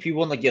example, if you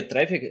want to get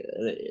traffic,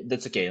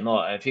 that's okay.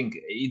 I think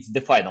it's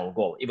the final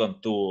goal, even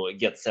to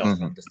get sales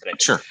from this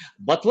traffic. Sure.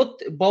 But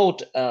what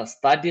about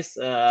studies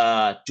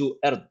to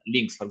earn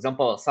links? For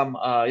example, some,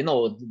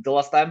 the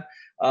last time,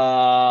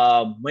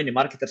 many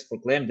marketers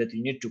proclaim that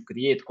you need to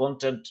create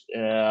content,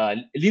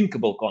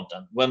 linkable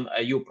content, when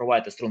you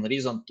provide a strong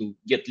reason to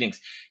get links.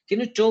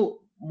 Can you tell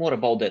more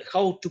about that?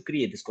 How to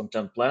create this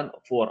content plan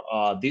for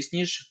this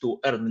niche to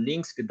earn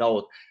links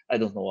without,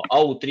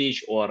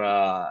 outreach or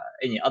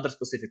any other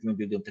specific link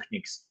building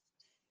techniques?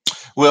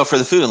 Well, for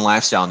the food and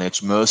lifestyle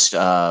niche, most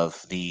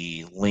of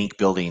the link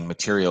building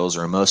materials,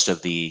 or most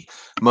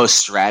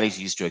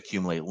strategies to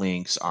accumulate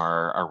links,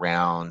 are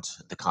around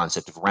the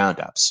concept of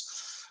roundups.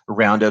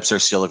 Roundups are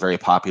still a very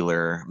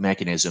popular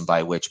mechanism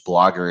by which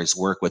bloggers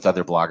work with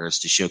other bloggers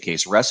to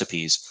showcase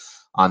recipes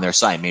on their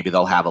site. Maybe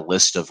they'll have a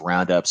list of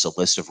roundups, a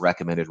list of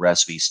recommended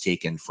recipes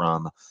taken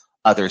from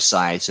other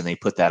sites, and they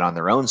put that on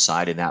their own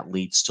site, and that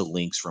leads to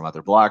links from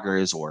other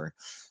bloggers. Or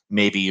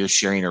maybe you're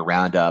sharing a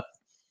roundup.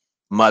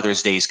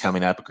 Mother's Day is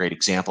coming up, a great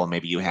example.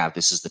 Maybe you have,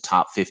 this is the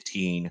top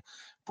 15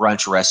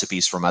 brunch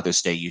recipes for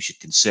Mother's Day you should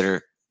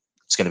consider.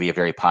 It's going to be a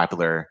very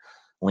popular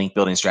link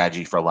building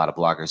strategy for a lot of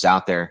bloggers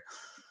out there.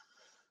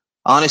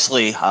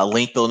 Honestly,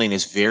 link building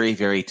is very,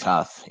 very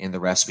tough in the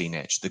recipe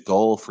niche. The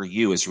goal for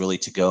you is really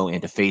to go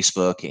into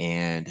Facebook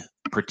and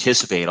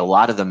participate. A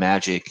lot of the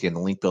magic in the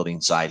link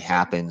building side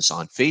happens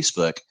on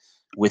Facebook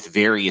with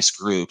various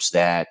groups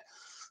that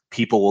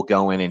people will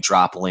go in and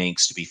drop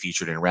links to be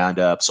featured in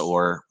roundups.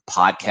 Or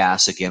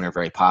podcasts, again, are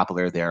very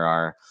popular. There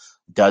are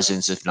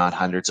dozens, if not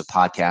hundreds, of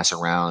podcasts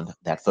around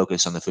that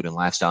focus on the food and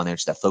lifestyle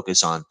niche, that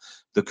focus on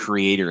the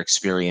creator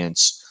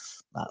experience.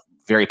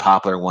 very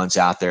popular ones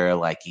out there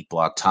like Eat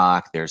Blog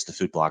Talk. There's the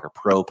Food Blogger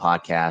Pro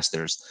podcast.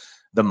 There's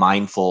the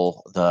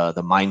Mindful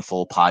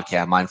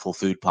podcast, Mindful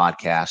Food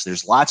podcast.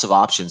 There's lots of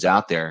options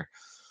out there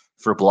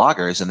for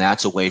bloggers, and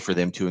that's a way for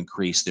them to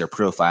increase their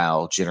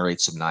profile,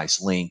 generate some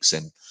nice links,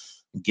 and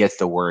get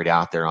the word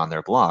out there on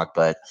their blog.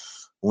 But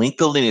link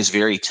building is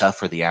very tough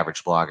for the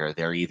average blogger.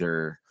 They're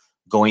either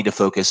going to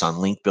focus on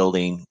link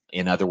building,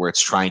 in other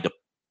words, trying to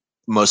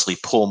mostly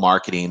pull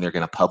marketing. They're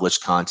going to publish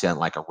content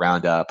like a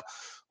roundup,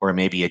 or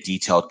maybe a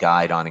detailed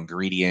guide on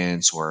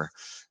ingredients, or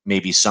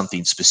maybe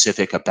something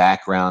specific, a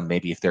background.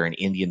 Maybe if they're an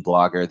Indian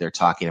blogger, they're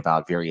talking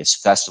about various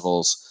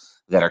festivals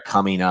that are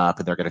coming up,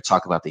 and they're going to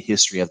talk about the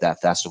history of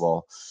that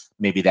festival.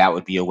 Maybe that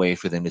would be a way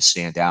for them to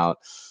stand out.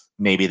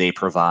 Maybe they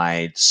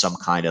provide some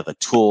kind of a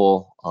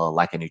tool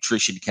like a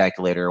nutrition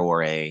calculator,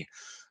 or I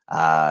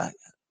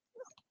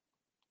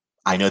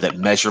know that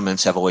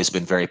measurements have always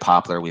been very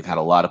popular. We've had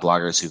a lot of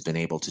bloggers who've been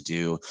able to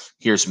do,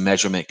 here's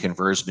measurement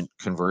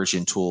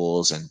conversion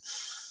tools, and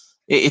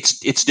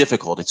it's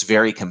difficult. It's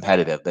very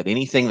competitive, but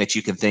anything that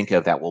you can think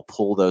of that will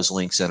pull those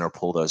links in or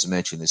pull those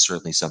mentioned is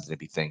certainly something to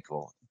be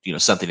thankful,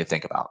 something to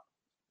think about.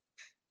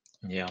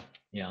 Yeah,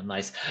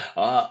 nice.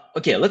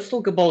 Okay, let's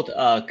talk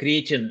about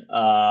creating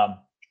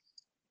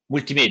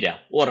multimedia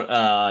or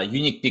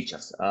unique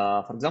pictures.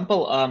 For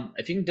example,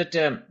 I think that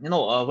when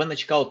I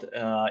check out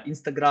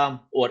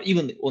Instagram or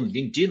even on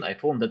LinkedIn, I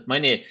found that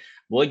many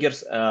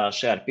bloggers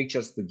share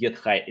pictures to get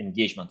high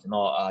engagement.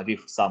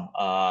 With some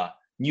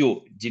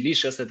new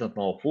delicious,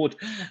 food.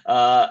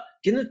 Can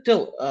you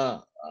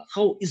tell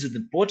how is it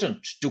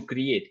important to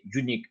create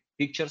unique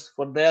pictures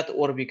for that,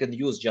 or we can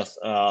use just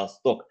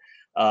stock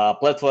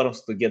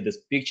platforms to get these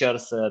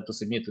pictures to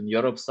submit on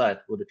your website?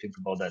 What do you think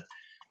about that?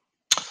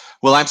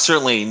 Well, I'm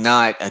certainly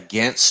not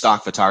against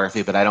stock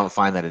photography, but I don't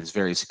find that it's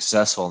very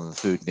successful in the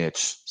food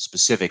niche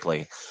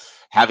specifically.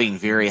 Having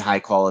very high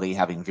quality,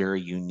 having very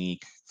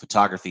unique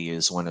photography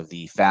is one of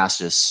the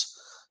fastest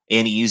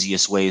and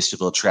easiest ways to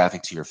build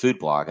traffic to your food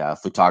blog.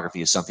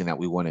 Photography is something that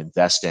we want to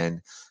invest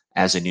in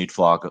as a new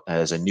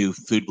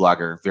food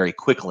blogger very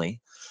quickly,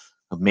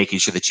 making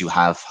sure that you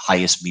have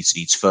highest meets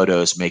needs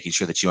photos, making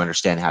sure that you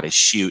understand how to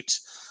shoot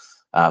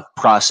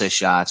process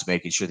shots,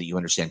 making sure that you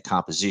understand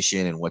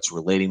composition and what's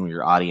relating with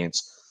your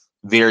audience.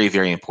 Very,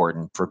 very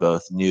important for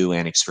both new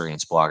and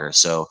experienced bloggers.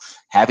 So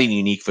having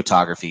unique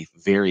photography,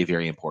 very,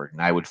 very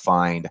important. I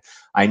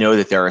know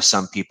that there are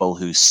some people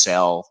who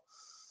sell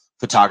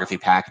photography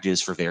packages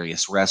for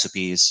various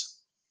recipes.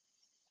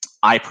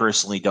 I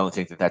personally don't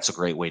think that that's a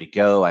great way to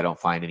go. I don't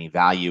find any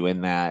value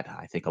in that.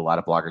 I think a lot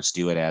of bloggers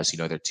do it as,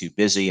 they're too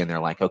busy and they're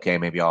like, okay,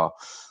 maybe I'll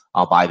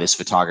buy this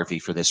photography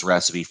for this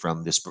recipe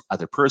from this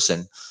other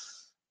person,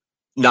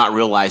 not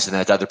realizing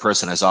that the other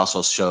person has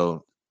also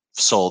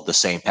sold the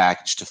same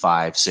package to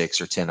 5, 6,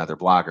 or 10 other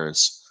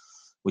bloggers,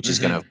 which is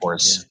going to, of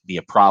course, be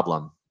a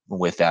problem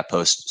with that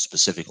post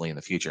specifically in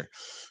the future.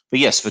 But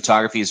yes,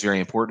 photography is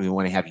very important. We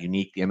want to have a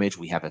unique image.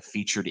 We have a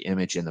featured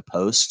image in the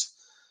post.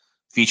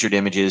 Featured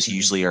images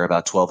usually are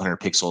about 1200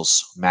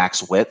 pixels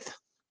max width.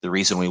 The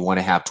reason we want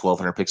to have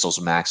 1200 pixels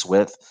max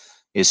width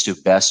is to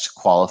best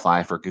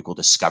qualify for Google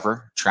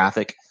Discover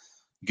traffic.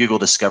 Google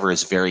Discover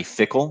is very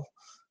fickle.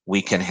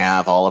 We can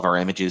have all of our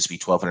images be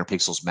 1200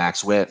 pixels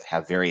max width,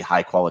 have very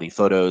high quality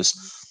photos,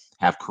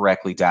 have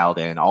correctly dialed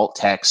in alt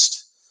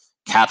text,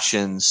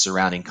 captions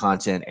surrounding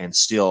content, and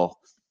still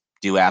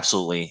do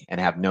absolutely and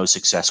have no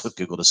success with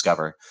Google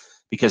Discover,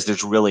 because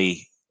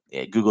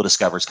Google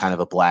Discover is kind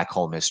of a black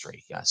hole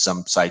mystery.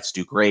 Some sites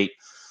do great,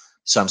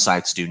 some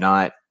sites do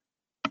not.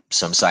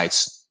 Some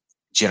sites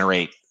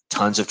generate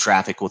tons of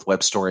traffic with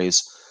web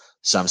stories.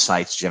 Some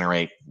sites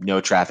generate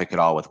no traffic at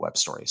all with web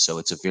stories. So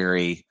it's a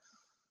very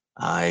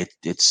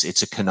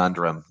it's a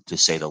conundrum, to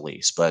say the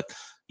least. But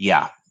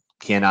yeah,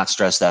 cannot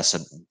stress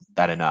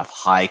that enough.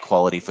 High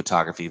quality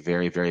photography,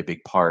 very, very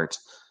big part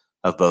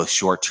of both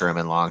short-term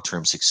and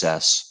long-term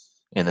success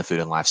in the food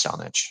and lifestyle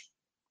niche.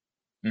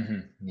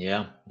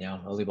 Yeah,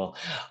 valuable.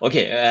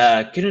 Okay,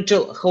 can you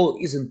tell how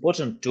is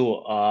important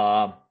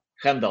to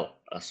handle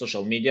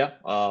social media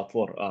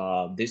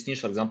for this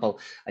niche? For example,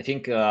 I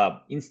think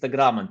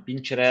Instagram and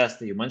Pinterest,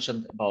 you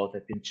mentioned about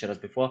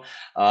Pinterest before.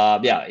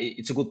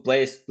 It's a good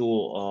place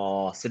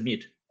to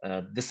submit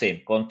the same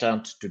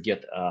content to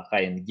get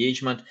high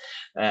engagement.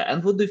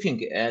 And what do you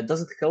think?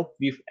 Does it help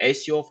with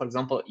SEO? For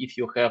example, if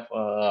you have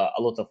a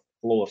lot of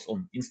followers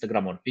on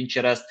Instagram or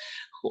Pinterest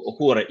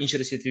who are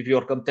interested with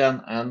your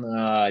content and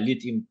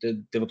lead him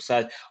to the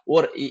website,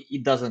 or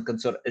it doesn't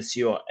concern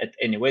SEO at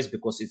anyways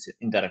because it's an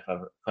indirect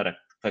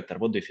factor?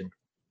 What do you think?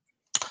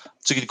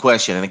 It's a good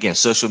question. And again,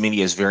 social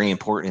media is very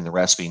important in the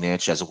recipe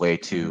niche as a way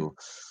to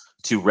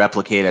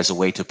replicate, as a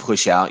way to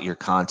push out your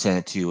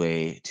content to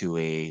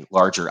a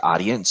larger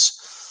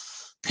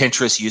audience.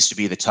 Pinterest used to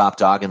be the top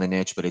dog in the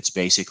niche, but it's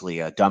basically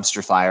a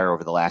dumpster fire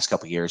over the last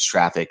couple of years.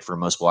 Traffic for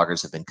most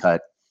bloggers have been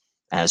cut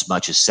as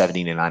much as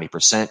 70 to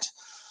 90%.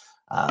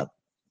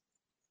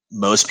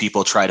 Most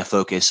people try to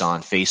focus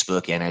on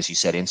Facebook and, as you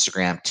said,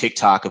 Instagram.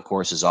 TikTok, of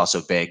course, is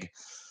also big.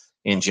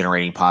 in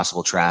generating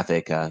possible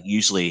traffic.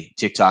 Usually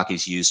TikTok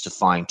is used to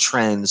find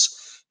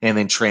trends and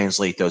then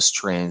translate those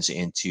trends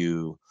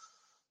into,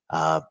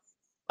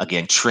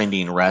 again,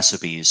 trending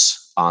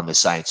recipes on the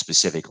site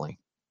specifically.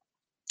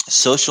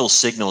 Social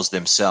signals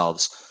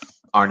themselves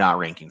are not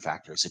ranking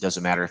factors. It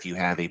doesn't matter if you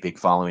have a big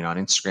following on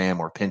Instagram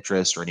or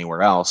Pinterest or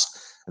anywhere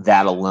else.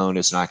 That alone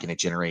is not going to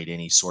generate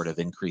any sort of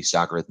increased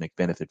algorithmic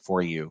benefit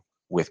for you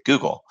with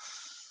Google.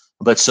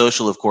 But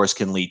social, of course,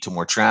 can lead to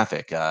more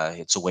traffic.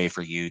 It's a way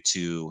for you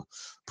to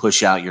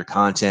push out your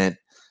content.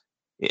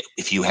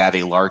 If you have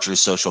a larger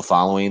social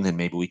following, then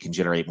maybe we can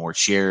generate more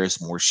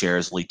shares. More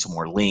shares lead to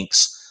more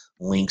links.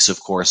 Links, of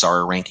course,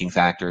 are a ranking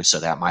factor, so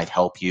that might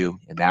help you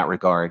in that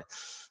regard.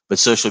 But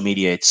social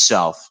media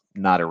itself,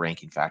 not a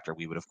ranking factor.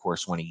 We would, of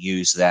course, want to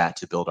use that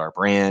to build our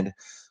brand.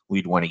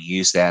 We'd want to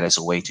use that as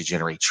a way to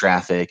generate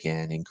traffic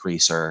and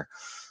increase our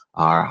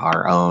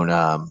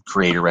own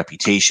creator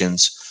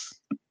reputations.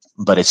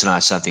 But it's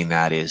not something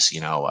that is,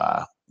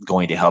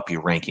 going to help you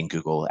rank in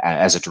Google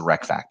as a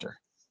direct factor,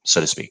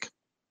 so to speak.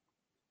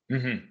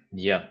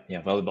 Yeah,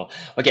 valuable.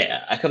 Okay,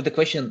 I have the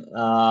question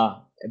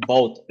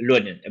about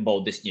learning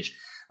about this niche.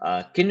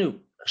 Can you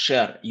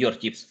share your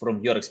tips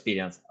from your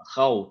experience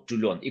how to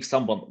learn if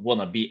someone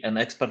wanna be an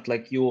expert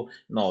like you,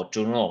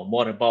 to know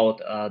more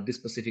about this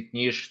specific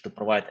niche to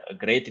provide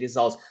great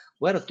results?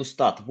 Where to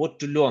start, what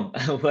to learn,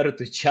 where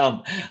to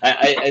jump?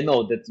 I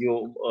know that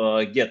you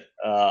get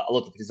a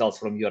lot of results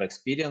from your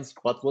experience,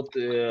 but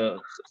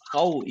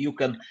how you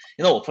can,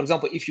 for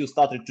example, if you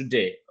started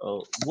today,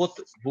 what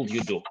will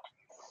you do?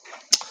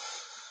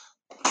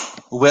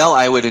 Well,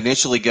 I would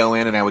initially go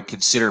in and I would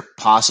consider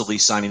possibly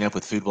signing up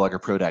with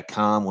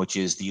foodbloggerpro.com, which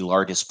is the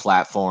largest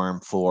platform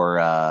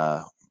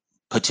for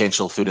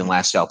potential food and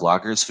lifestyle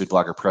bloggers. Food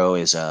Blogger Pro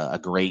is a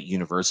great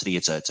university.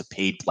 It's a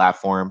paid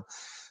platform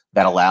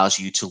that allows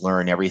you to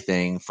learn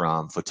everything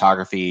from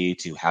photography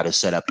to how to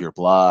set up your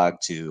blog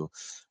to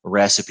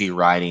recipe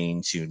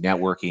writing to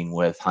networking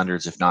with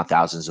hundreds, if not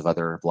thousands, of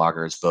other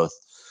bloggers,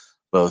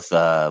 both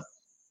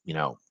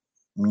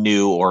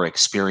new or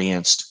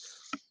experienced.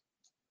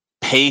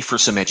 Pay for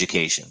some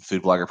education.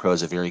 Food Blogger Pro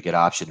is a very good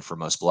option for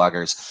most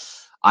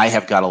bloggers. I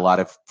have got a lot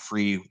of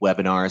free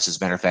webinars. As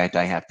a matter of fact,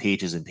 I have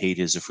pages and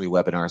pages of free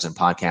webinars and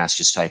podcasts.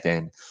 Just type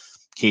in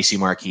Casey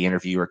Markey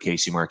interview or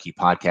Casey Markey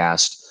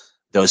podcast.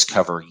 Those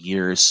cover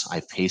years.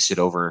 I've pasted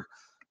over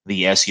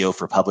the SEO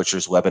for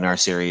Publishers webinar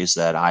series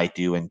that I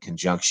do in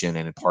conjunction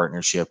and in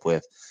partnership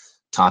with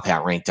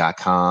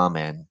TopHatRank.com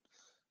and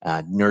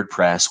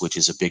NerdPress, which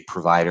is a big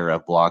provider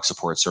of blog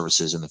support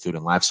services in the food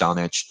and lifestyle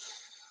niche.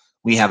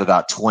 We have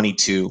about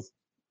 22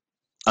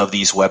 of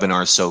these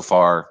webinars so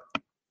far.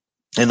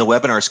 And the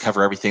webinars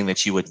cover everything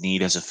that you would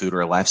need as a food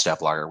or a lifestyle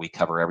blogger. We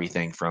cover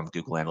everything from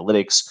Google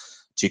Analytics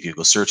to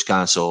Google Search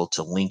Console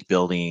to link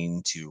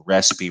building to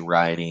recipe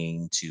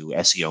writing to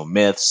SEO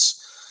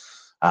myths.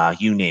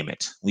 You name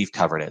it, we've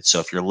covered it. So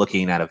if you're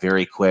looking at a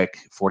very quick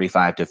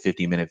 45 to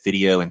 50-minute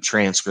video and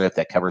transcript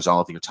that covers all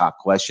of your top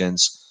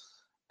questions,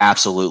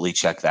 absolutely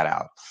check that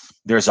out.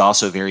 There's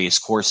also various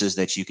courses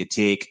that you could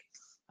take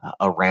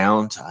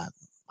around.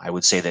 I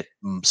would say that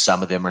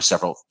some of them are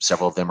several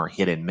of them are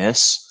hit and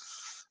miss.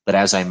 But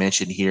as I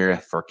mentioned here,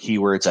 for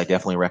keywords, I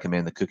definitely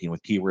recommend the Cooking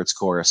with Keywords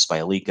course by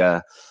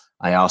Alika.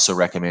 I also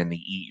recommend the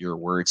Eat Your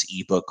Words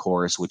ebook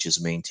course, which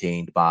is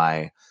maintained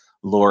by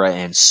Laura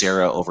and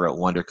Sarah over at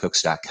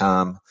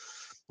wondercooks.com.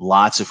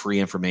 Lots of free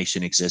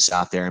information exists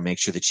out there, and make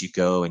sure that you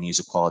go and use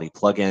a quality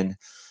plugin.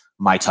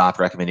 My top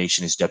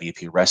recommendation is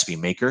WP Recipe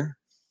Maker.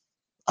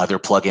 Other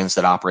plugins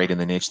that operate in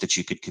the niche that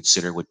you could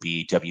consider would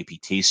be WP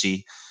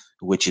Tasty,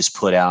 which is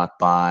put out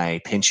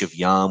by Pinch of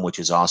Yum, which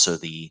is also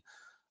the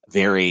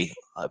very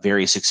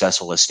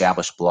successful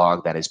established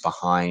blog that is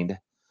behind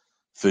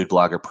Food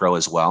Blogger Pro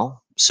as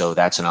well. So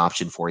that's an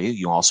option for you.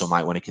 You also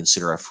might want to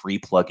consider a free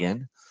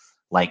plugin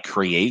like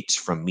Create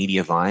from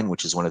Mediavine,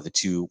 which is one of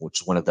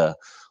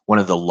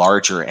the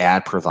larger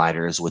ad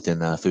providers within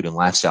the food and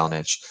lifestyle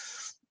niche.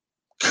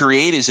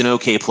 Create is an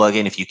okay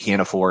plugin if you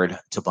can't afford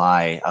to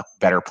buy a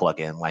better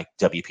plugin like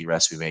WP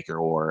Recipe Maker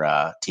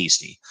or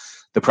Tasty.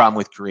 The problem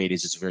with Create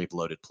is it's a very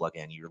bloated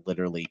plugin. You're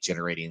literally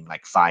generating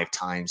like 5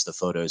 times the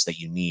photos that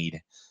you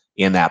need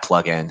in that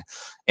plugin,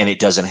 and it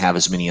doesn't have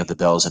as many of the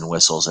bells and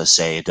whistles as,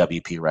 say, a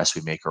WP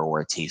Recipe Maker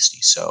or a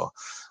Tasty. So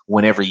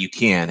whenever you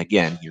can,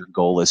 again, your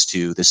goal is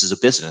this is a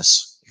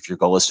business. If your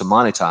goal is to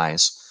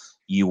monetize,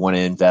 you want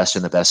to invest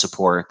in the best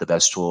support, the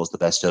best tools, the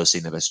best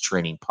hosting, the best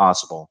training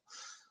possible.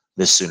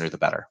 The sooner the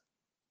better.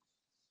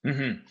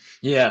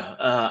 Yeah,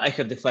 I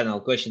have the final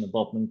question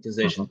about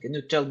monetization. Can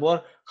you tell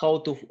more how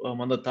to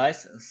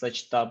monetize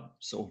such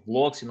types of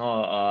blogs,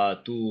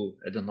 to,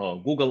 I don't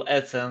know, Google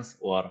AdSense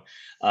or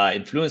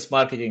influence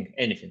marketing,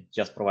 anything?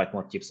 Just provide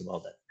more tips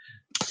about that.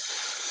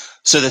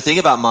 So the thing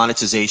about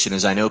monetization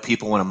is I know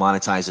people want to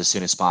monetize as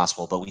soon as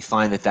possible, but we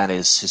find that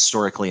is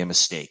historically a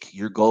mistake.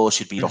 Your goal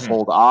should be to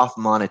hold off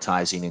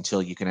monetizing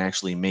until you can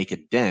actually make a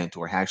dent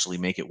or actually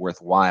make it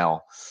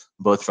worthwhile,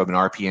 both from an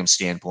RPM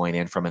standpoint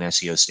and from an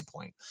SEO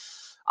standpoint.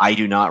 I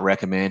do not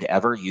recommend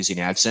ever using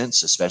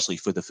AdSense, especially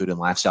for the food and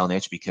lifestyle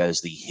niche, because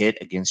the hit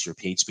against your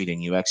page speed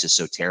and UX is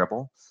so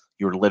terrible.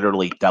 You're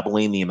literally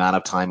doubling the amount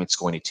of time it's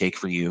going to take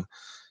for you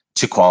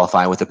to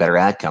qualify with a better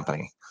ad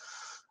company.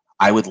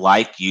 I would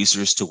like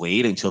users to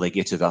wait until they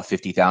get to about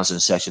 50,000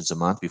 sessions a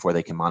month before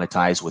they can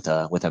monetize with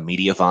a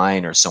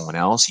Mediavine or someone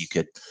else. You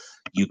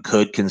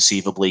could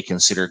conceivably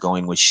consider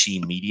going with She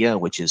Media,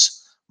 which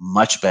is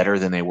much better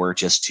than they were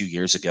just 2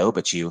 years ago.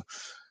 But you,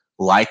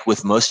 like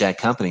with most ad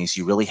companies,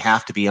 you really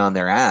have to be on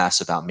their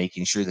ass about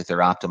making sure that they're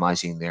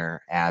optimizing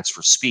their ads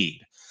for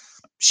speed.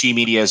 She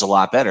Media is a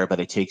lot better, but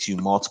it takes you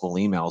multiple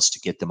emails to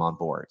get them on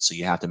board. So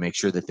you have to make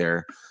sure that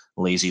they're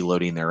lazy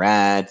loading their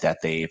ad,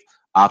 that they've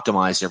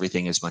optimized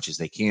everything as much as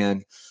they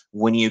can.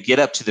 When you get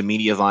up to the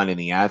Mediavine and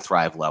the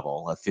AdThrive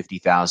level of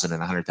 50,000 and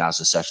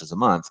 100,000 sessions a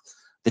month,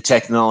 the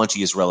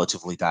technology is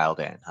relatively dialed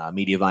in.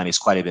 Mediavine is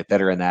quite a bit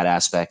better in that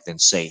aspect than,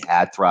 say,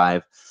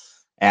 AdThrive.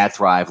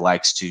 AdThrive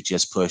likes to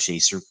just push a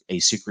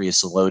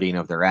asynchronous loading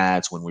of their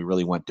ads when we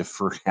really want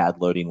deferred ad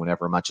loading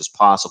whenever much as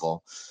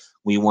possible.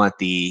 We want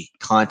the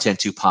content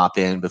to pop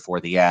in before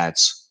the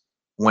ads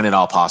when at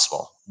all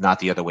possible, not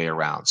the other way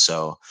around.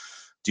 So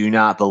do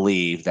not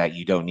believe that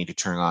you don't need to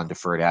turn on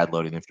deferred ad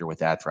loading if you're with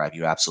AdThrive.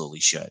 You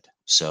absolutely should.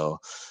 So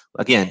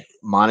again,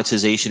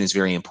 monetization is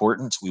very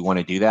important. We want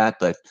to do that,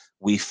 but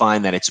we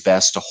find that it's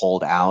best to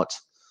hold out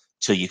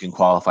till you can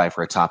qualify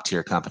for a top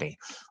tier company.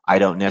 I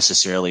don't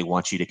necessarily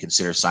want you to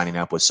consider signing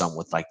up with someone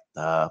with like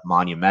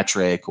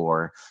Monumetric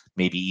or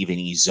maybe even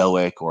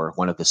Ezoic or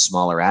one of the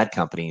smaller ad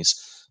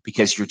companies,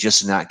 because you're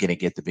just not going to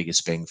get the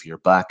biggest bang for your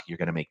buck. You're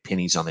going to make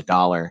pennies on the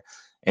dollar,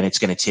 and it's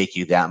going to take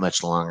you that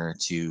much longer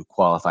to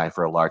qualify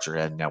for a larger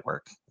ad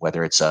network,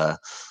 whether it's a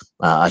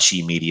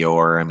She Media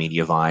or a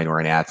Mediavine or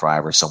an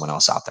AdThrive or someone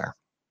else out there.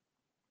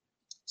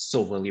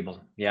 So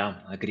valuable. Yeah,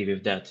 I agree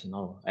with that.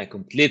 I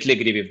completely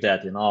agree with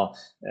that,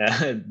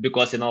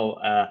 because,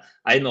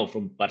 I know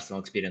from personal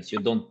experience, you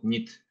don't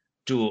need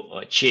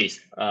to chase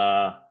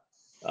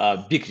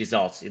big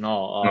results,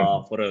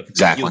 for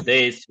a few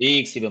days,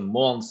 weeks, even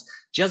months.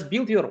 Just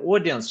build your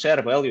audience,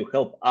 share value,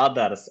 help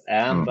others,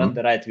 and when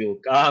the right will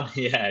come,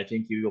 I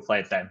think you will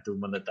find time to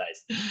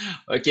monetize.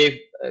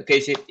 Okay,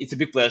 Casey, it's a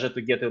big pleasure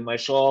to get on my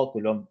show, to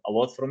learn a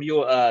lot from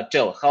you.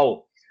 Tell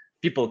how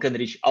people can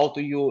reach out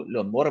to you,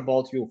 learn more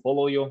about you,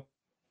 follow you.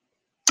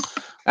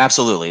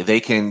 Absolutely. They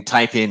can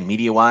type in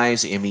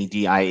MediaWise,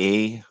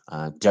 MEDIA,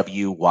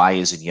 WY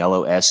is in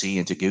yellow, SE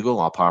into Google.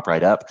 I'll pop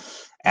right up.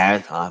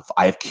 And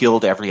I've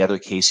killed every other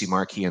Casey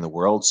Marquis in the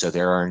world, so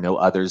there are no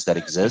others that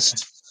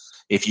exist.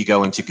 If you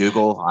go into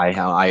Google,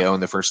 I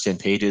own the first 10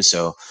 pages,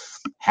 so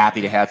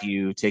happy to have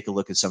you take a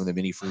look at some of the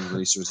many free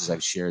resources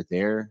I've shared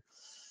there.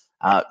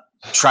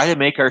 Try to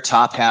make our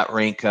Top Hat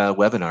Rank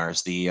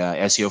webinars, the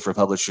SEO for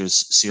Publishers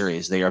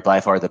series. They are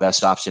by far the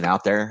best option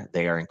out there.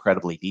 They are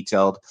incredibly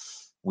detailed.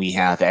 We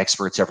have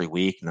experts every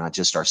week, not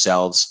just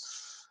ourselves.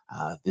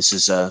 This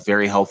is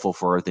very helpful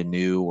for the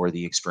new or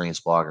the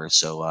experienced bloggers.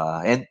 So,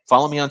 and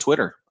follow me on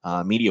Twitter,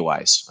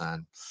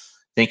 MediaWise.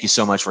 Thank you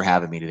so much for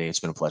having me today. It's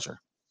been a pleasure.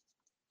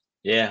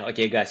 Yeah,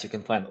 okay, guys, you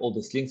can find all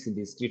these links in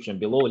the description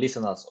below.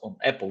 Listen us on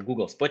Apple,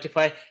 Google,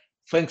 Spotify.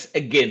 Thanks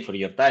again for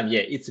your time. Yeah,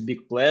 it's a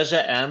big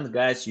pleasure. And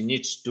guys, you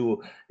need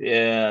to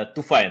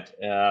find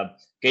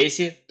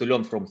Casey, to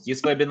learn from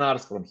his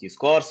webinars, from his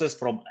courses,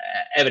 from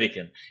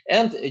everything.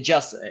 And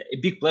just a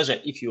big pleasure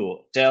if you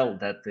tell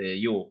that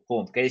you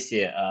found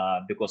Casey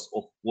because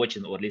of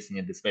watching or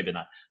listening to this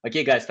webinar.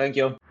 Okay, guys, thank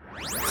you.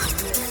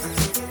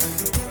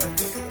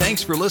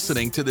 Thanks for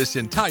listening to this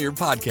entire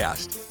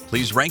podcast.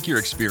 Please rank your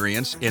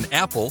experience in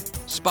Apple,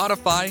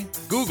 Spotify,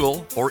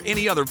 Google, or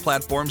any other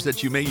platforms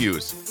that you may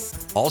use.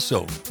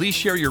 Also, please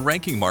share your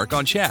ranking mark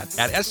on chat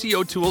at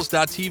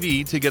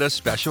SEOtools.tv to get a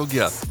special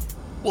gift.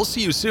 We'll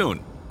see you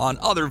soon on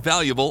other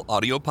valuable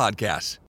audio podcasts.